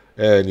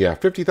 And, yeah,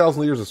 50,000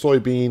 liters of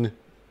soybean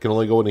can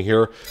only go into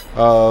here.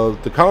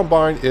 The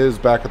combine is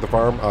back at the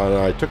farm. And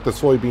I took the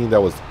soybean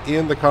that was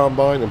in the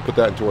combine and put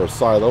that into our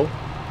silo.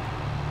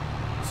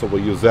 So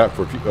we'll use that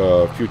for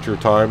future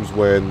times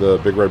when the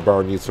Big Red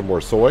Barn needs some more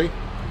soy.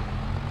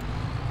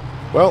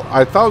 Well,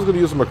 I thought I was going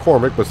to use a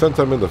McCormick, but since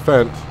I'm in the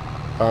Fendt,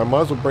 I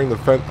might as well bring the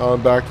Fendt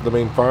on back to the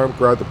main farm,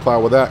 grab the plow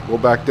with that, go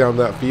back down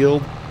that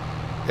field,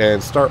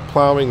 and start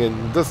plowing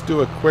and just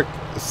do a quick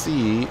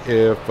see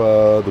if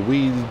the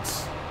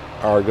weeds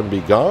are going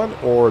to be gone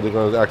or they're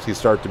going to actually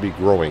start to be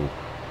growing.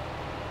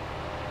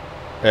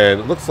 And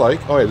it looks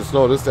like, oh, I just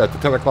noticed at the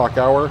 10 o'clock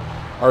hour,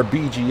 our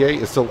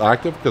BGA is still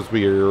active because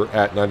we're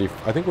at 90,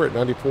 I think we're at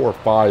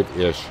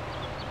 94.5-ish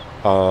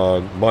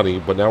on money,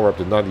 but now we're up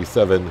to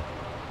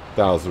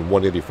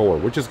 97,184,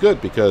 which is good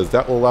because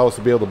that will allow us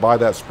to be able to buy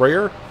that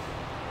sprayer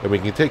and we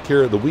can take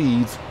care of the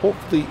weeds,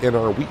 hopefully in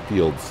our wheat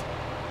fields.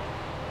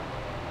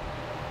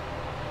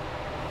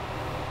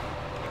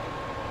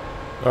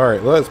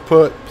 Alright, let's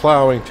put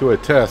plowing to a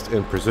test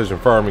in precision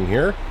farming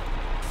here.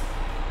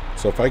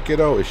 So if I get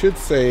out, it should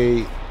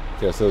say,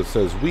 yeah, so it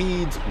says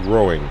weeds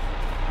growing.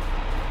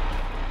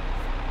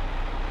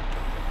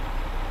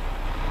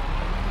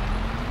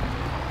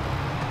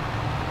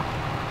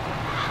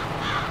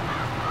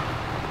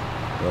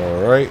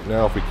 Alright,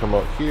 now if we come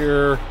out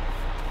here,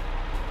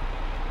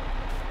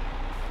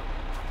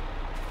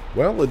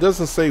 well, it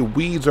doesn't say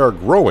weeds are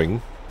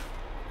growing.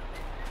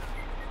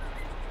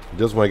 It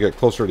does when I get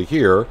closer to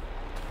here.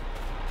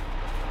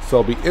 So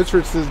I'll be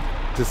interested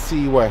to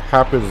see what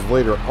happens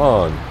later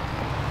on.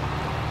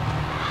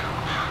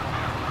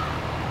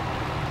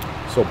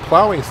 So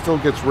plowing still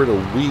gets rid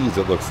of weeds,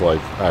 it looks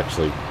like,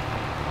 actually.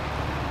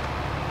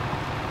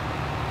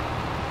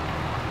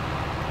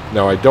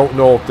 Now, I don't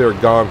know if they're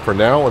gone for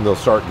now and they'll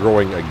start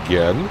growing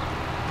again.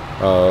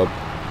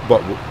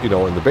 But, you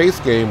know, in the base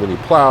game, when you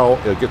plow,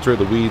 it gets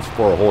rid of the weeds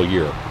for a whole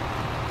year.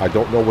 I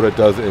don't know what it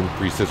does in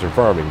precision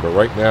farming, but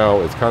right now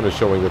it's kind of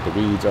showing that the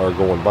weeds are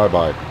going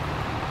bye-bye.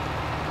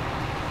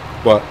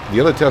 But the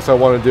other test I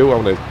want to do,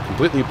 I'm going to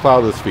completely plow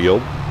this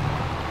field.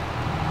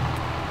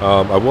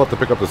 I will have to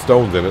pick up the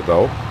stones in it,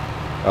 though.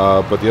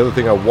 But the other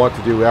thing I want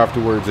to do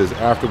afterwards is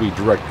after we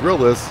direct drill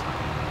this,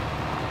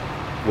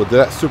 would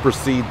that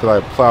supersede that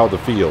I plow the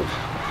field?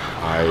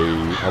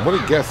 I'm going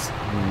to guess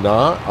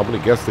not. I'm going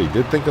to guess they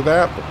did think of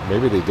that, but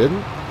maybe they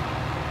didn't.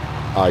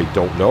 I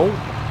don't know.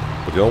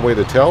 But the only way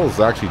to tell is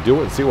to actually do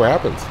it and see what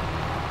happens.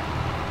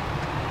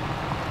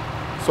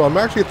 So I'm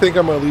actually think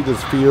I'm going to leave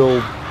this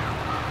field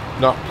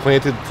not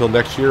planted until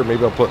next year.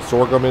 Maybe I'll put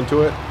sorghum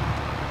into it.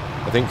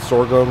 I think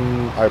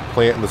sorghum I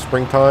plant in the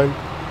springtime.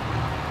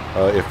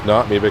 If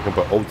not, maybe I can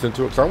put oats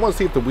into it. So I want to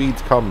see if the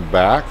weeds come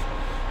back.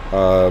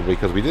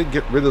 Because we did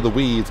get rid of the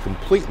weeds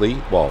completely.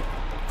 Well,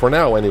 for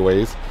now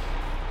anyways.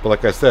 But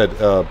like I said,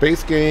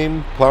 base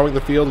game, plowing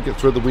the field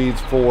gets rid of the weeds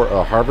for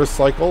a harvest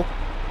cycle.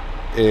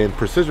 In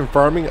precision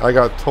farming, I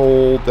got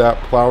told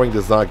that plowing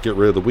does not get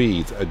rid of the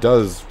weeds. It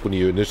does when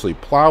you initially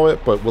plow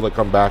it, but will it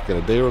come back in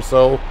a day or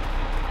so?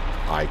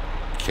 I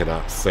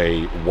cannot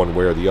say one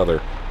way or the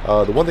other.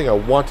 The one thing I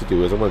want to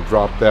do is I'm going to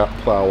drop that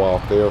plow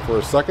off there for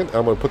a second.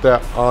 I'm going to put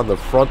that on the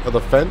front of the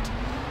Fendt.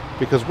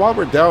 Because while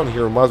we're down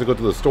here, we might as well go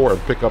to the store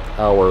and pick up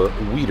our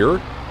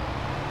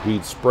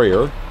weed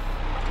sprayer.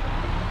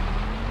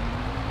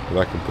 And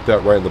I can put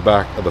that right in the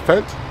back of the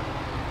Fendt.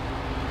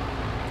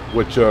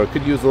 Which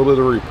could use a little bit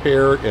of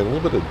repair and a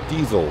little bit of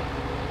diesel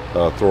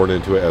thrown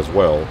into it as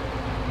well.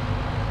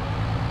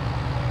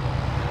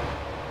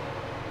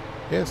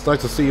 Yeah, it's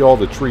nice to see all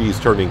the trees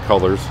turning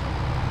colors.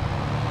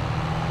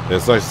 And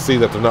it's nice to see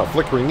that they're not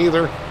flickering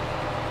either.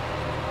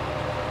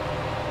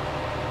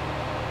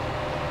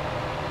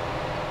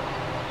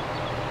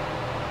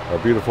 Our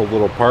beautiful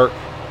little park.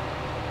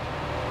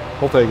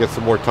 Hopefully I get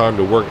some more time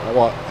to work.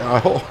 Well,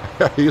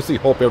 I usually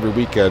hope every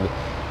weekend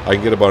I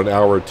can get about an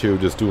hour or two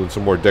just doing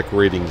some more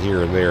decorating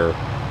here and there.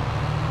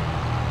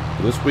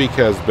 But this week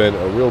has been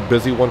a real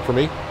busy one for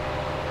me.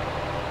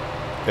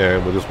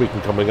 And with this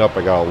weekend coming up,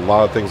 I got a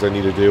lot of things I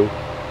need to do.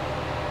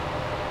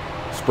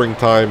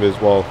 Springtime is,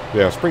 well,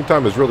 yeah,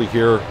 springtime is really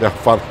here. Now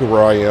finally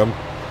where I am.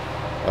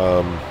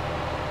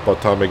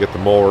 About time I get the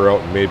mower out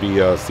and maybe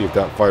see if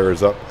that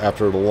fires up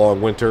after the long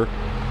winter.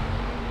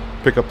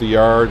 Pick up the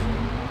yard.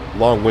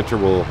 Long winter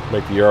will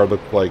make the yard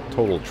look like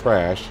total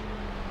trash.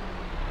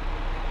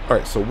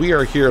 Alright, so we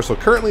are here. So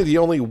currently the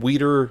only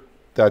weeder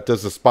that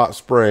does the spot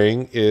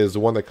spraying is the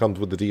one that comes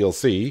with the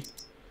DLC.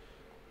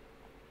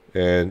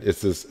 And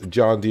it's this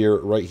John Deere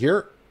right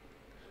here.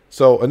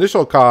 So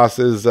initial cost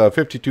is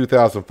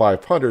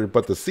 $52,500,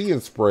 but the See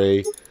and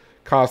Spray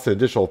costs an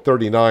additional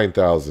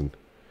 $39,000.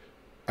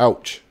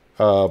 Ouch.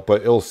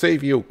 But it'll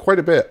save you quite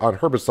a bit on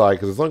herbicide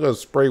because it's not going to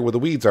spray where the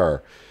weeds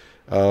are.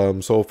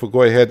 So if we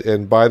go ahead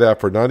and buy that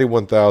for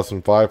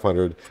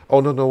 $91,500. Oh,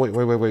 no, wait.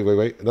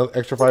 Another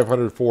extra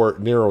 $500 for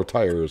narrow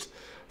tires.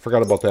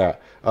 Forgot about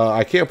that.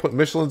 I can't put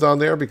Michelin's on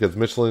there because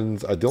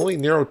Michelin's, the only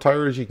narrow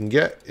tires you can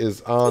get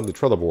is on the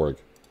Trelleborg.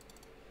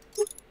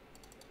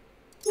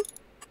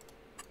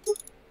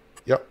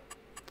 Yep.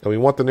 And we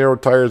want the narrow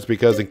tires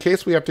because in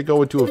case we have to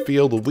go into a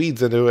field with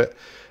weeds into it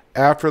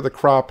after the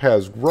crop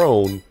has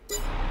grown,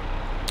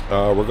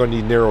 we're going to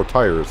need narrow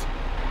tires.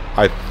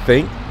 I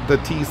think the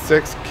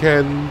T6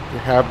 can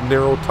have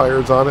narrow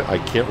tires on it. I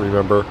can't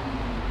remember.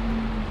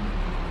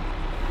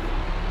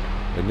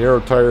 And narrow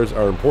tires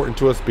are important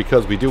to us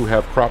because we do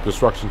have crop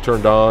destruction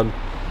turned on.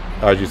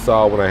 As you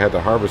saw when I had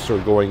the harvester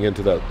going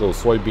into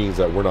those soybeans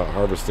that we're not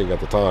harvesting at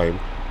the time.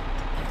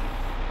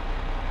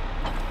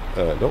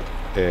 Nope.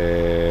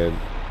 And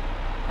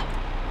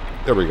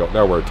there we go.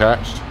 Now we're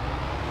attached.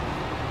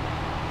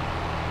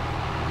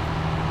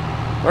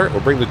 Alright,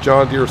 we'll bring the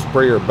John Deere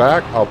sprayer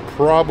back. I'll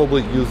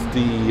probably use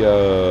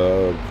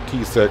the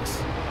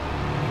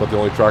T6, but the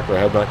only tractor I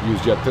have not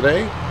used yet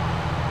today.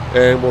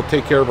 And we'll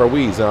take care of our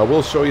weeds. Now, I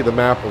will show you the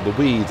map of the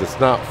weeds. It's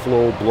not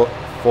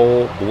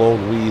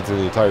full-blown weeds in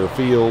the entire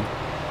field.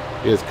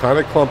 It's kind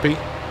of clumpy,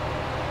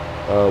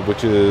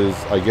 which is,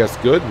 I guess,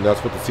 good, and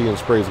that's what the See and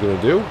Spray is going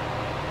to do.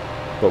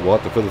 But we'll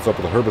have to fill this up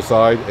with a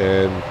herbicide,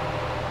 and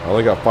I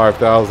only got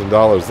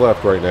 $5,000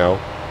 left right now.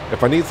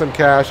 If I need some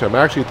cash, I'm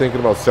actually thinking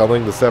about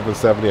selling the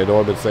 770. I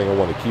know I've been saying I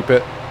want to keep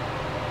it,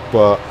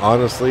 but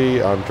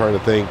honestly, I'm trying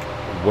to think,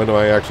 when am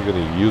I actually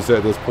going to use it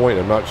at this point?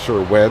 I'm not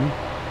sure when.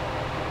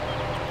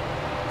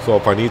 So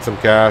if I need some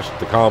cash,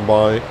 the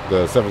combine,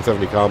 the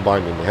 770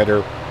 combine and the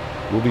header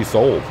will be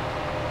sold.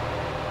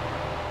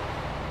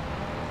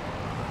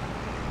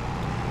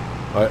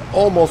 I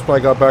almost, when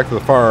I got back to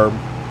the farm,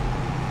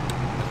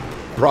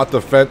 brought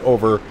the Fendt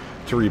over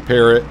to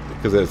repair it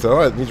because it said, oh,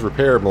 it needs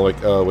repair. I'm like,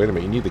 wait a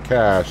minute, you need the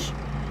cash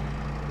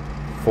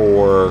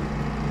for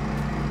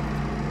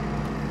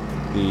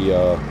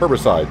the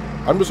herbicide.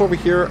 I'm just over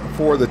here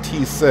for the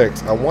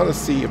T6. I want to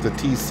see if the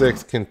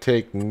T6 can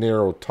take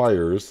narrow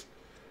tires.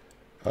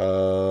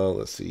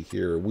 Let's see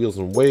here. Wheels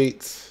and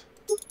weights.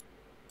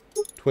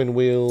 Twin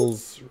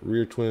wheels.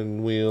 Rear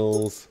twin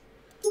wheels.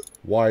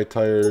 Wide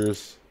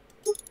tires.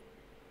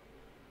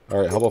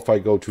 Alright, how about if I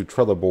go to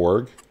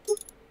Trelleborg?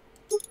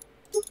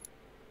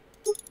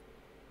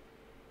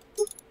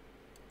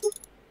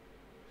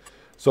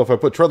 So if I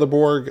put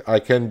Trelleborg, I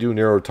can do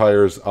narrow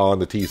tires on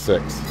the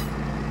T6.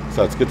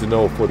 So that's good to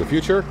know for the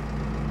future.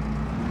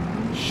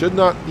 Should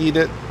not need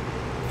it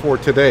for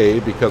today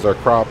because our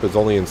crop is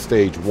only in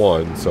stage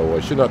 1, so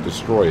I should not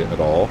destroy it at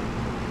all.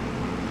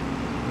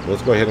 So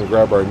let's go ahead and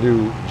grab our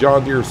new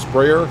John Deere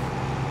sprayer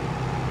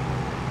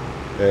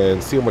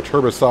and see how much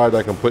herbicide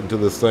I can put into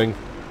this thing.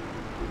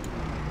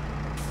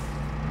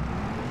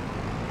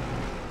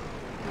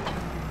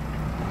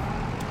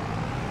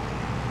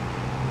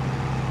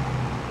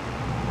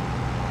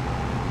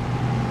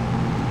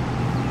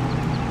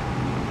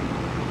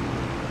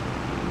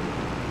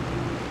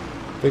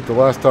 I think the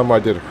last time I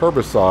did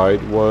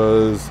herbicide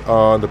was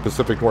on the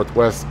Pacific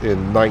Northwest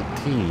in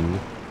 19.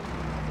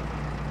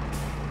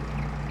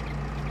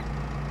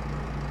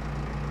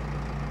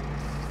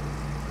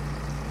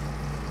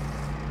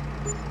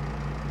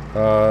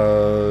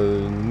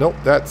 Nope,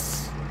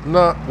 that's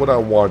not what I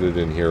wanted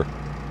in here.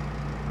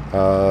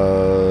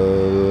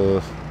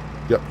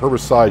 Yep,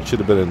 herbicide should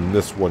have been in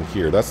this one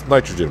here. That's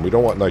nitrogen. We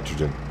don't want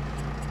nitrogen.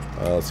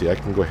 Let's see, I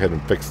can go ahead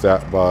and fix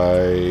that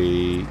by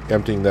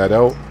emptying that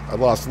out. I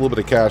lost a little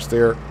bit of cash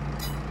there.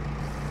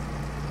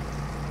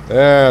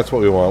 That's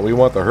what we want. We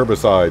want the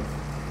herbicide.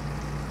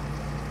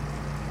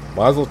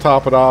 Might as well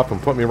top it off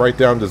and put me right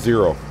down to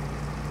 0.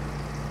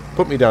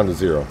 Put me down to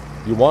 0.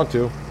 You want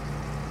to.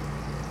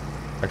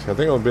 Actually, I think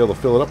I'm going to be able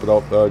to fill it up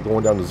without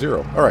going down to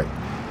 0. Alright.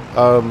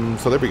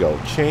 So there we go.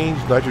 Change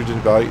nitrogen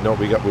value. No,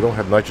 we don't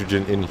have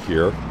nitrogen in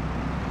here.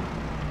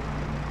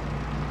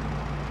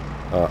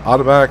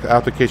 Automatic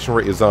application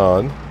rate is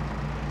on.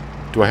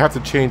 Do I have to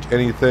change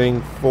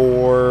anything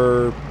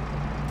for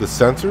the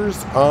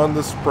sensors on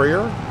the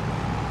sprayer?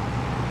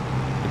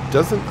 It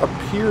doesn't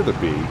appear to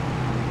be.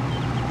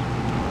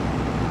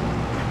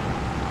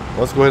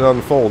 Let's go ahead and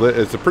unfold it.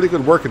 It's a pretty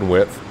good working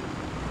width.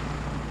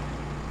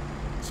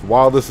 So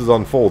while this is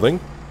unfolding,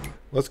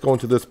 let's go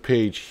into this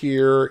page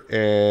here,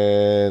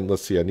 and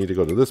let's see, I need to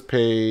go to this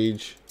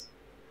page.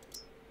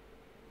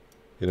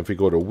 And if we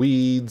go to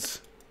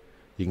weeds,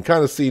 you can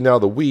kind of see now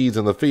the weeds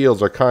in the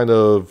fields are kind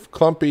of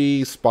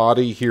clumpy,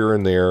 spotty here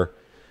and there.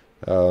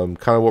 Kind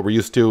of what we're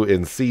used to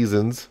in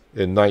seasons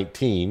in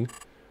 19.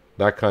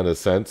 That kind of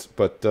sense.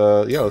 But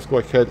yeah, let's go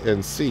ahead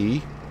and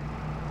see.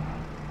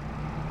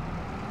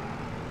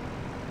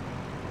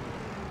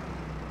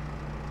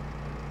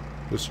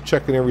 Just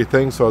checking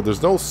everything. So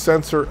there's no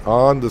sensor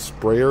on the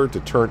sprayer to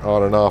turn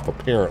on and off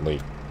apparently.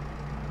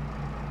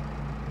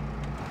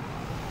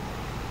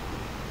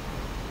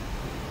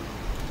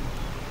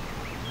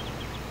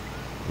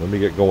 Let me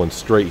get going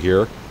straight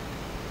here.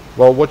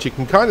 Well, what you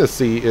can kind of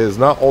see is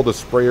not all the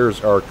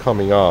sprayers are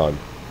coming on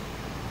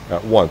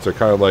at once. They're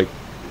kind of like,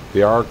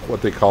 they are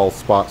what they call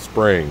spot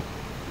spraying.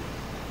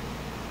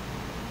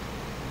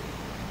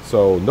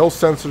 So no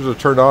sensors are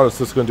turned on. It's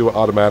just going to do it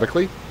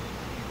automatically.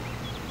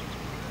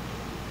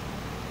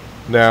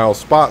 Now,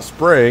 spot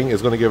spraying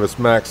is going to give us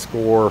max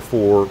score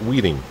for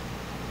weeding.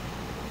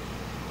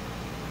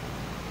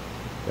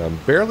 I'm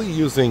barely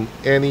using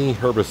any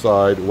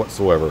herbicide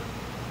whatsoever.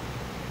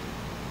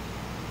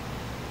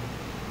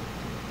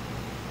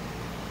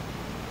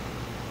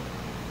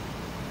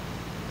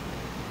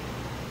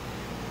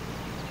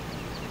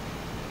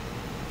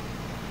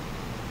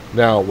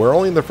 Now, we're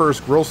only in the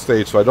first growth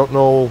stage, so I don't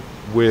know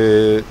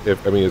if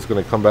it's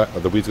going to come back,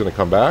 the weed's going to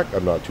come back.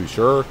 I'm not too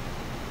sure.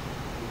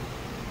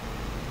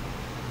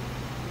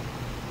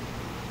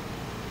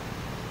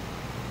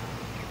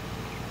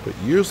 But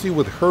usually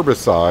with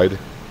herbicide,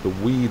 the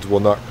weeds will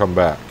not come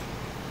back.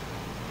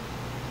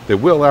 They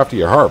will after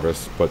you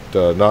harvest, but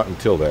not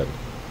until then.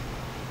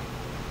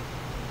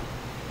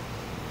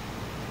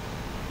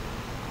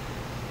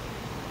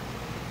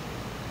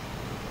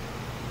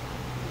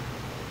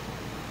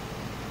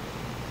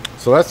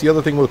 So that's the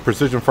other thing with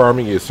precision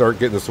farming. You start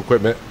getting this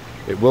equipment,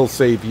 it will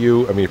save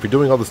you. I mean, if you're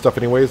doing all this stuff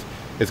anyways,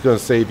 it's going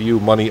to save you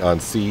money on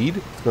seed.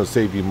 It's going to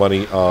save you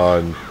money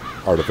on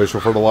artificial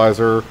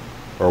fertilizer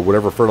or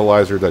whatever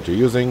fertilizer that you're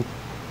using.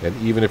 And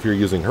even if you're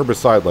using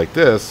herbicide like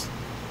this,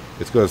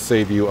 it's going to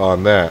save you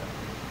on that.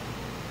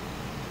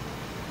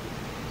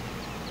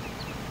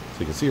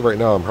 So you can see right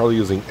now I'm hardly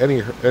using any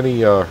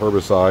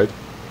herbicide.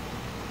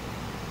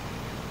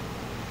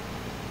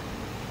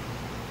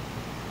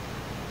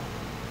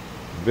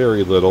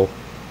 Very little.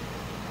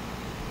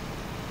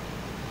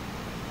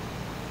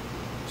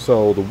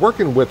 So the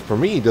working width for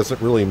me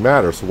doesn't really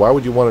matter. So why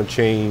would you want to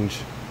change?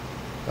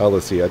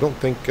 Let's see. I don't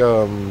think.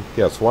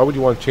 Yeah. So why would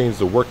you want to change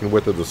the working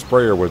width of the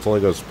sprayer when it's only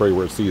going to spray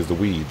where it sees the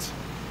weeds?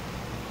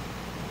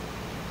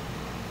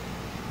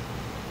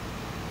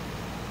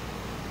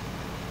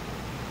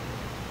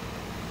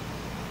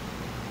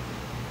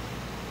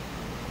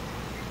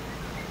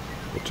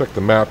 We'll check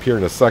the map here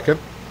in a second.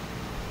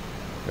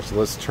 So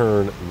let's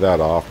turn that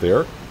off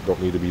there. Don't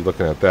need to be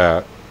looking at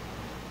that.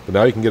 But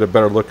now you can get a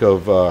better look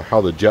of how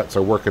the jets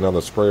are working on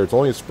the sprayer. It's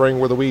only spraying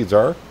where the weeds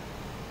are.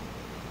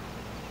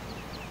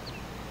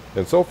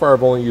 And so far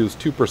I've only used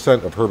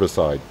 2% of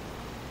herbicide.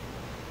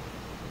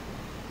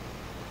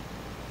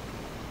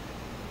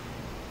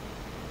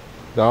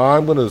 Now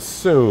I'm going to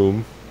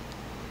assume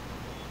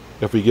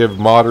if we give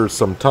modders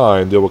some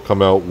time, they will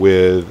come out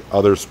with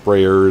other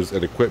sprayers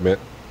and equipment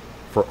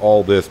for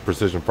all this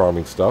precision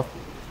farming stuff.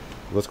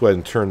 Let's go ahead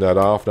and turn that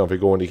off. Now if we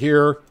go into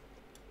here,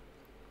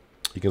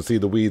 you can see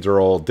the weeds are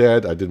all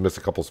dead. I did miss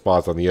a couple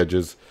spots on the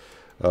edges,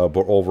 but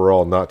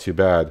overall not too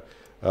bad.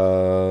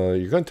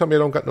 You're going to tell me I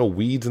don't got no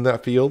weeds in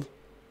that field?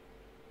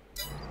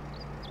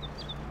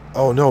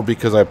 Oh no,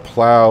 because I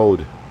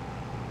plowed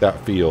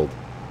that field.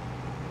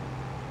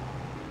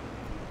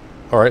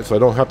 Alright, so I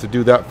don't have to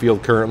do that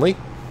field currently.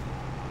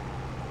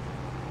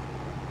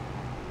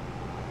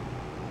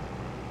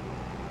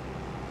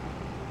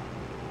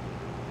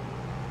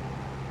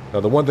 Now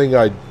the one thing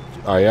I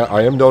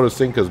am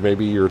noticing, because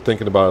maybe you're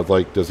thinking about it,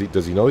 like, does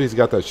he know he's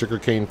got that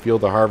sugarcane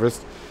field to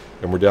harvest,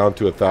 and we're down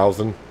to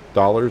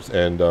 $1,000,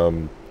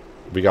 and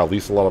we got to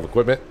lease a lot of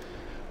equipment?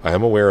 I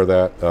am aware of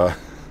that.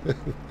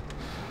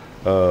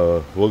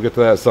 We'll get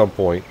to that at some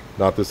point,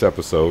 not this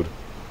episode.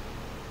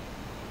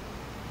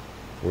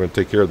 We're going to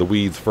take care of the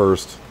weeds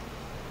first.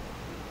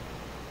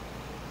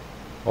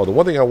 Oh, the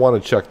one thing I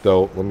want to check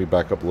though, let me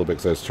back up a little bit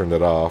because I just turned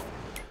that off.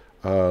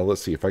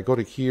 Let's see, if I go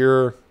to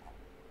here,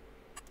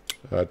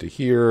 to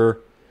here.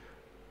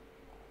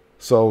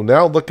 So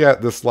now look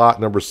at this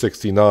lot number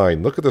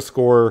 69. Look at the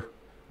score.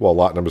 Well,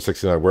 lot number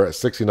 69. We're at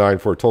 69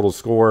 for a total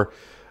score.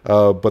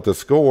 But the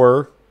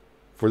score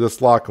for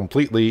this lot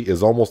completely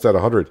is almost at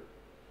 100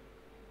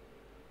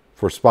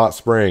 for spot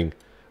spraying.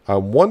 I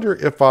wonder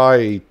if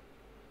I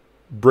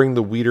bring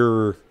the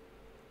weeder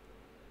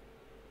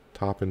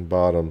top and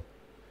bottom.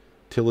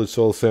 Tillage,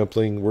 soil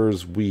sampling,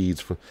 where's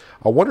weeds?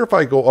 I wonder if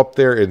I go up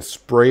there and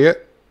spray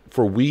it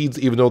for weeds,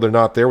 even though they're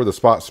not there with a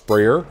spot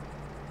sprayer.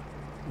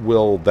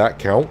 Will that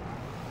count?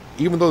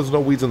 Even though there's no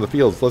weeds in the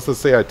fields, let's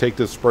just say I take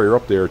this sprayer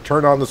up there,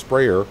 turn on the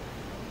sprayer,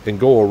 and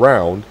go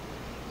around.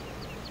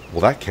 Will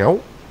that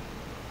count?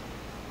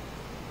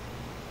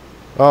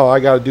 Oh, I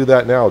got to do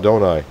that now,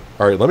 don't I?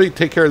 All right, let me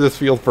take care of this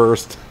field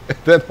first, and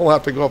then I'll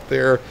have to go up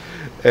there,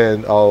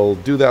 and I'll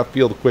do that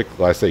field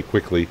quickly. I say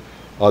quickly.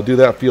 I'll do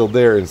that field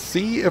there and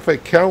see if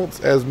it counts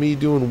as me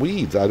doing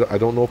weeds. I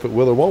don't know if it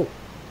will or won't.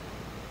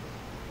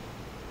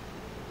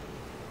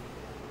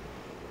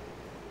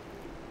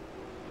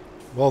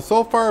 Well,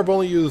 so far I've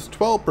only used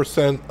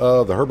 12%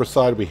 of the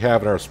herbicide we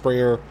have in our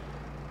sprayer.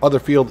 Other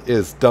field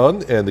is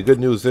done, and the good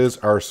news is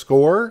our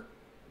score,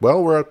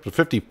 well, we're up to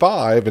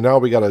 55, and now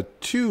we got a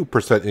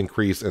 2%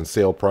 increase in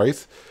sale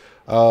price.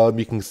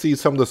 You can see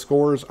some of the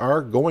scores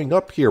are going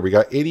up here. We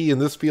got 80 in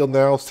this field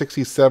now,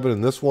 67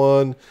 in this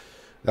one.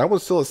 That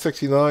one's still at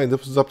 69.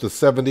 This was up to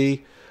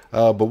 70.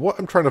 But what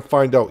I'm trying to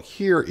find out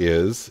here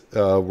is,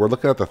 we're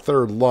looking at the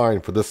third line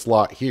for this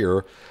slot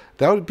here.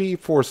 That would be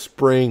for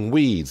spraying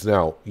weeds.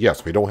 Now,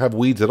 yes, we don't have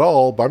weeds at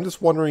all, but I'm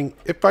just wondering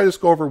if I just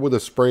go over with a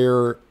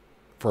sprayer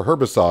for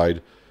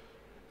herbicide,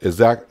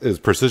 is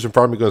Precision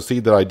Farming going to see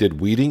that I did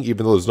weeding,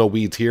 even though there's no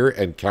weeds here,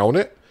 and count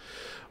it?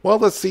 Well,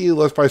 let's see.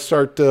 If I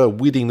start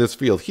weeding this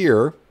field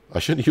here, I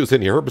shouldn't use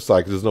any herbicide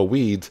because there's no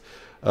weeds.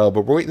 But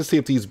we're waiting to see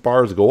if these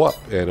bars go up.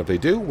 And if they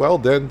do, well,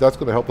 then that's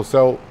going to help us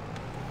out.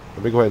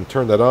 Let me go ahead and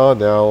turn that on.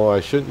 Now,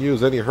 I shouldn't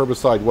use any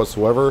herbicide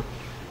whatsoever.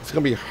 It's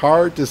going to be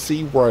hard to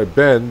see where I've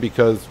been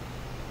because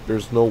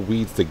there's no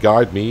weeds to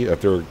guide me if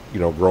they're, you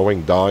know,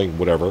 growing, dying,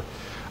 whatever.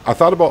 I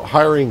thought about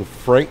hiring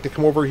Frank to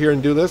come over here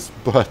and do this,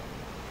 but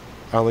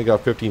I only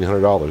got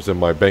 $1,500 in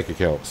my bank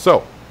account.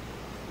 So,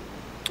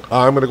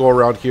 I'm going to go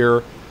around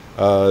here,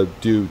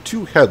 do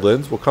 2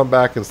 headlands. We'll come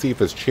back and see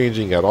if it's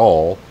changing at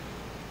all.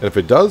 And if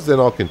it does, then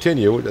I'll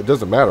continue. It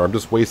doesn't matter. I'm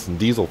just wasting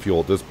diesel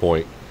fuel at this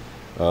point.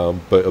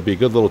 But it'll be a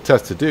good little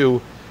test to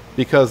do.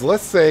 Because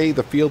let's say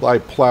the field I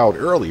plowed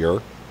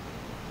earlier,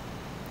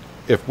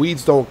 if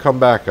weeds don't come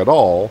back at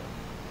all,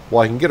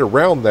 well, I can get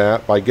around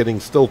that by getting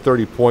still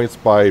 30 points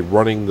by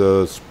running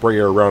the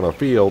sprayer around a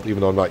field,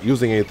 even though I'm not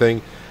using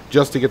anything,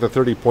 just to get the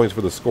 30 points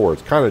for the score.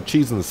 It's kind of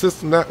cheesing the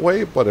system that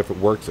way, but if it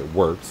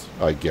works,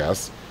 I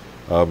guess.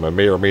 I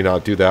may or may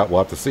not do that. We'll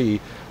have to see.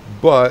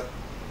 But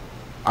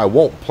I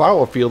won't plow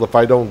a field if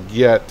I don't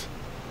get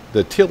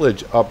the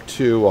tillage up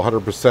to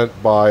 100%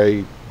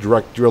 by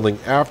direct drilling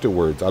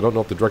afterwards. I don't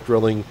know if the direct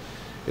drilling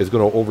is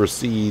going to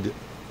oversee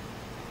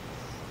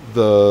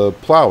the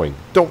plowing.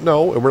 Don't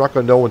know, and we're not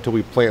going to know until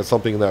we plant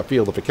something in that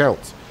field if it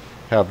counts.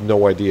 Have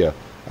no idea.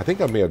 I think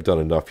I may have done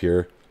enough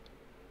here.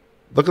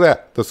 Look at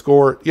that. The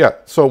score, yeah,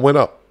 so it went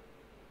up.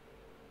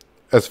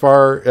 As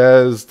far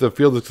as the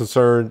field is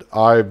concerned,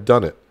 I've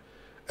done it.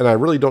 And I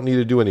really don't need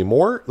to do any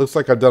more. Looks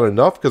like I've done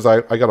enough because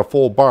I got a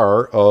full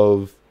bar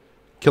of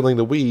killing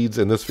the weeds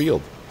in this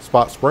field.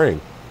 Spot spraying.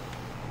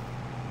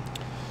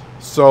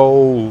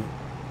 So,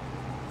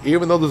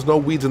 even though there's no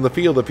weeds in the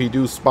field, if you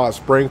do spot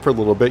spraying for a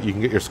little bit, you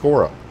can get your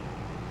score up.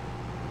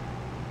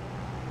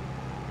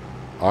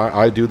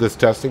 I do this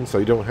testing, so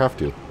you don't have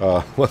to.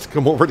 Let's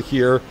come over to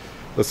here.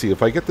 Let's see,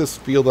 if I get this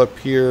field up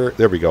here.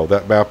 There we go,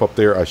 that map up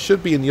there. I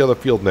should be in the other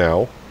field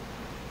now.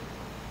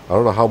 I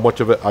don't know how much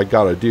of it I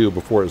gotta do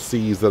before it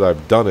sees that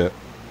I've done it.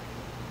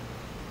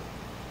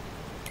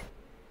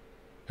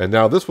 And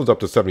now this one's up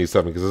to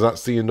 77 because it's not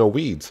seeing no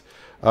weeds.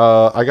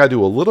 I gotta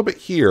do a little bit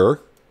here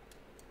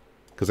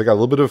because I got a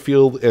little bit of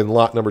field in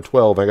lot number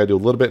 12. I gotta do a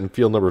little bit in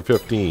field number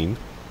 15.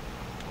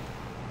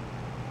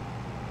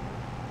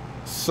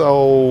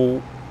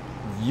 So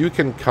you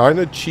can kind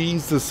of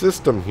cheese the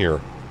system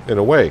here in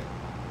a way.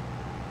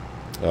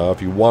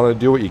 If you want to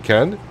do it, you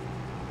can.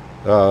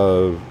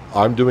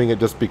 I'm doing it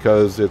just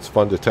because it's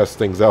fun to test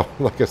things out.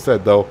 Like I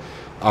said, though,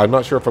 I'm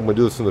not sure if I'm going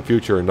to do this in the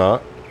future or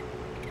not.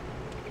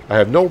 I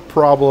have no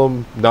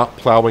problem not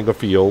plowing a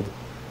field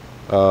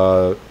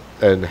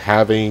and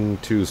having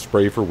to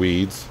spray for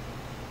weeds.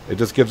 It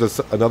just gives us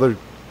another,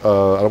 I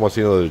don't want to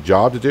say another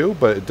job to do,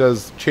 but it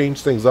does change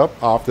things up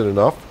often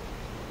enough.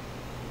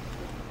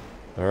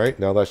 Alright,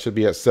 now that should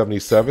be at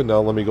 77.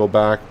 Now let me go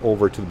back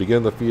over to the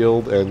beginning of the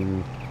field,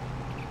 and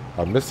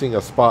I'm missing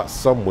a spot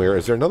somewhere.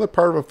 Is there another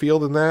part of a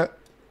field in that?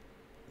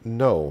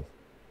 No.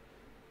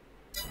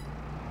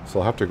 So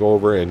I'll have to go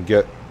over and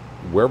get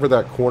wherever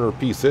that corner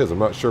piece is. I'm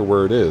not sure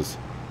where it is.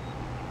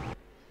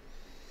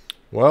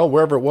 Well,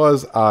 wherever it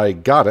was, I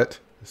got it.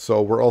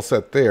 So we're all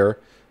set there.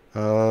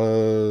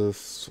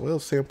 Soil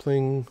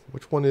sampling.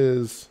 Which one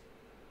is...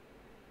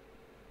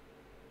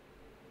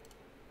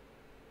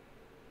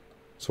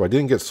 So I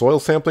didn't get soil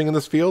sampling in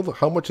this field.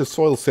 How much is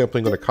soil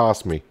sampling going to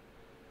cost me?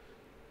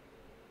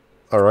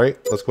 Alright,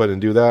 let's go ahead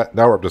and do that.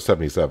 Now we're up to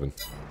 77.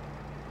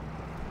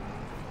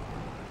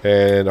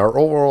 And our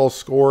overall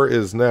score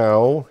is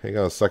now, hang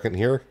on a second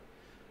here,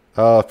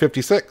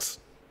 56.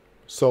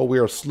 So we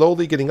are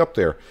slowly getting up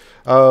there.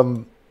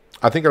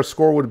 I think our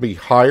score would be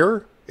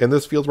higher in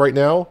this field right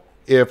now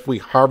if we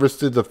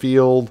harvested the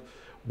field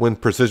when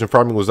precision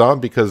farming was on,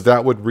 because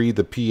that would read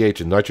the pH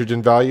and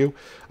nitrogen value.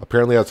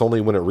 Apparently that's only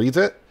when it reads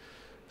it.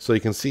 So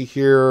you can see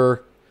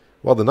here,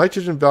 well, the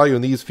nitrogen value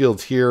in these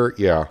fields here,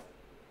 yeah.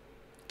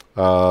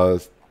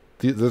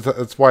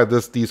 That's why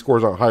these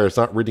scores aren't higher. It's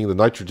not reading the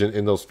nitrogen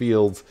in those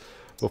fields.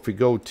 But if we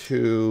go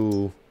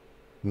to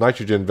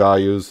nitrogen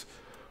values,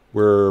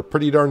 we're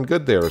pretty darn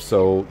good there.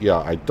 So yeah,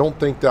 I don't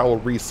think that will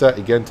reset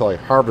again until I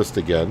harvest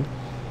again.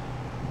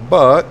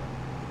 But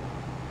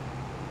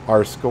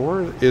our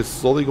score is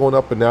slowly going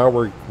up, and now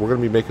we're going to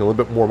be making a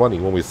little bit more money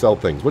when we sell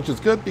things, which is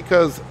good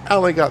because I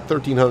only got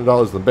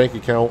 $1,300 in the bank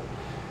account,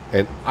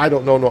 and I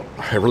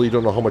really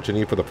don't know how much I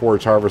need for the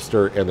forage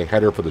harvester and the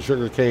header for the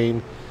sugar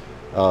cane.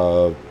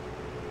 And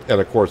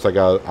of course, I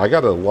got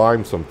to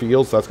lime some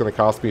fields, so that's going to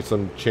cost me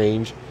some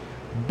change.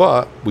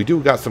 But we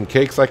do got some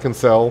cakes I can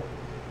sell.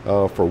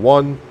 For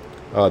one,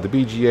 the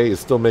BGA is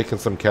still making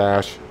some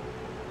cash.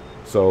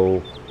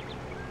 So,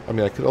 I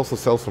mean, I could also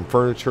sell some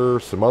furniture,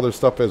 some other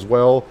stuff as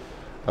well.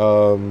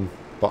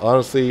 But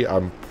honestly,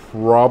 I'm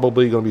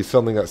probably going to be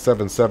selling at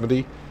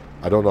 $770.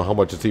 I don't know how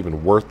much it's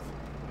even worth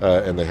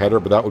in the header,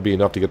 but that would be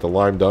enough to get the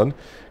lime done.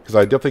 Because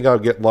I definitely got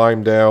to get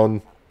lime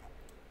down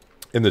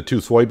in the 2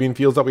 soybean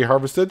fields that we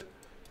harvested.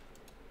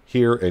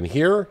 Here and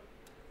here.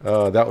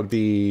 That would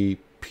be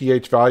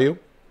pH value.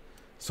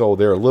 So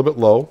they're a little bit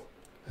low,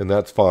 and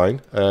that's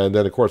fine. And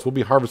then, of course, we'll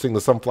be harvesting the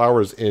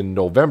sunflowers in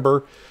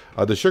November.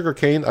 The sugar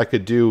cane I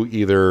could do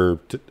either,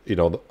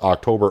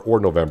 October or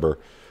November.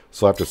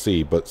 So I have to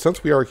see. But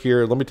since we are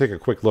here, let me take a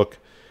quick look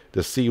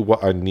to see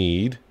what I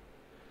need.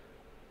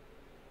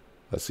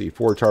 Let's see,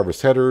 forage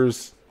harvest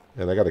headers.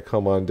 And I got to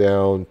come on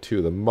down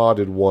to the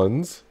modded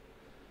ones.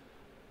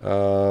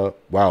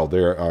 Wow,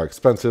 they're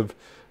expensive.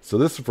 So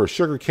this is for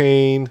sugar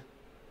cane.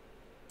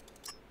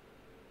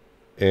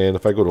 And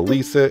if I go to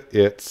lease it,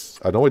 it's,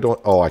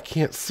 I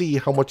can't see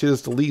how much it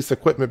is to lease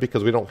equipment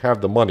because we don't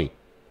have the money.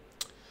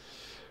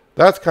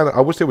 That's kind of,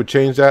 I wish they would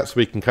change that so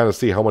we can kind of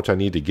see how much I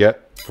need to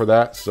get for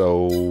that.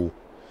 So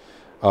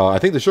I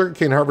think the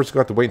sugarcane harvest is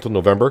going to have to wait until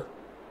November.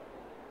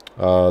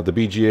 The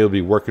BGA will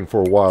be working for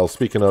a while.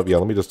 Speaking of, yeah,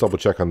 let me just double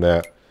check on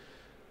that.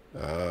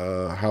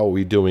 How are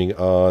we doing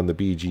on the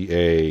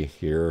BGA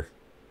here?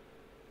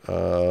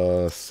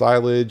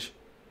 Silage.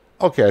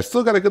 Okay, I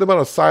still got a good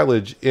amount of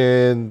silage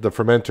in the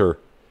fermenter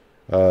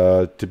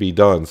to be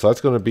done. So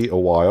that's going to be a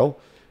while.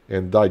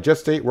 And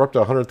digestate, we're up to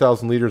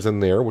 100,000 liters in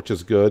there, which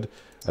is good.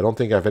 I don't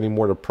think I have any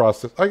more to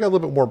process. I got a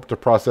little bit more to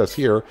process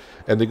here.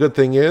 And the good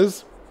thing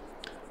is,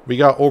 we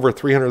got over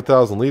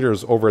 300,000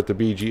 liters over at the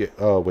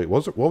BGA. Wait,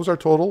 what was our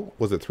total?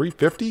 Was it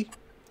 350?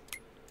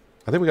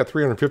 I think we got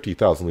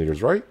 350,000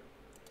 liters, right?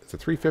 Is it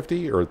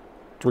 350 or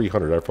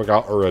 300? I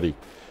forgot already.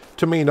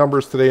 Too many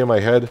numbers today in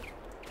my head.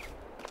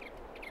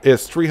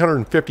 It's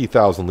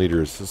 350,000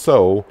 liters.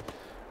 So,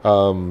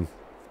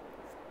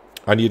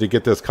 I need to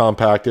get this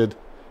compacted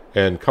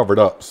and covered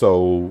up.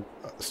 So,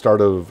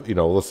 start of,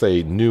 let's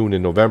say noon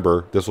in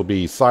November, this will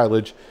be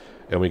silage,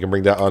 and we can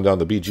bring that on down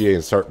to BGA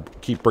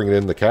and keep bringing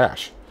in the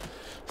cash.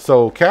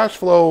 So, cash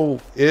flow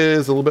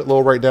is a little bit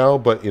low right now,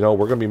 but, we're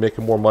going to be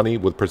making more money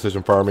with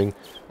precision farming.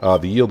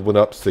 The yield went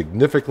up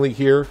significantly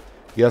here.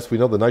 Yes, we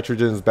know the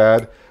nitrogen is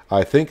bad.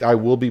 I think I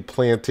will be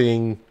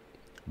replanting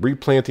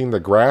the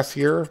grass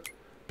here,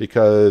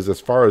 because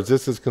as far as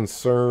this is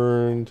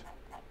concerned,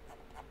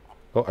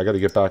 oh, I got to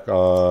get back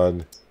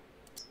on.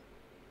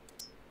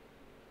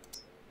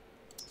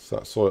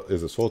 Soil,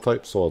 is it soil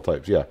types? Soil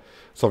types, yeah.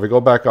 So if we go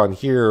back on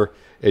here,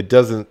 it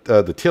doesn't.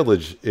 The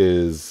tillage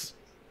is.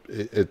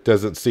 It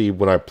doesn't see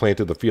when I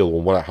planted the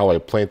field, how I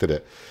planted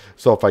it.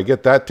 So if I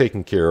get that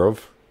taken care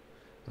of,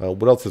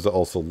 what else is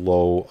also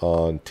low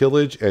on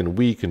tillage and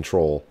weed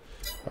control?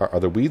 Are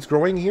the weeds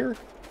growing here?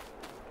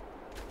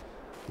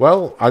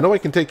 Well, I know I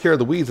can take care of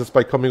the weeds just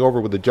by coming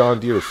over with the John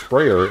Deere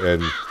sprayer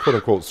and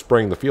quote-unquote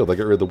spraying the field. I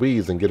get rid of the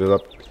weeds and get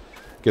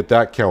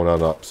that count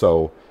on up.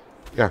 So,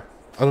 yeah,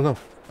 I don't know.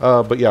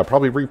 But yeah,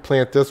 probably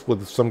replant this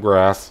with some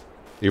grass,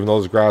 even though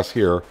there's grass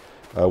here,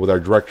 with our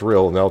direct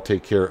drill, and that'll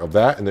take care of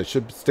that. And it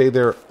should stay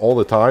there all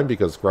the time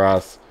because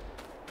grass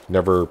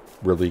never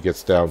really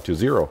gets down to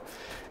zero.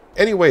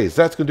 Anyways,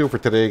 that's going to do it for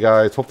today,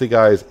 guys. Hopefully you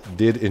guys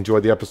did enjoy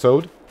the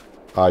episode.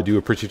 I do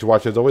appreciate you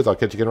watching as always. I'll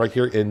catch you again right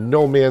here in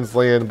No Man's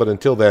Land. But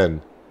until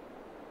then,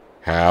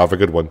 have a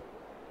good one.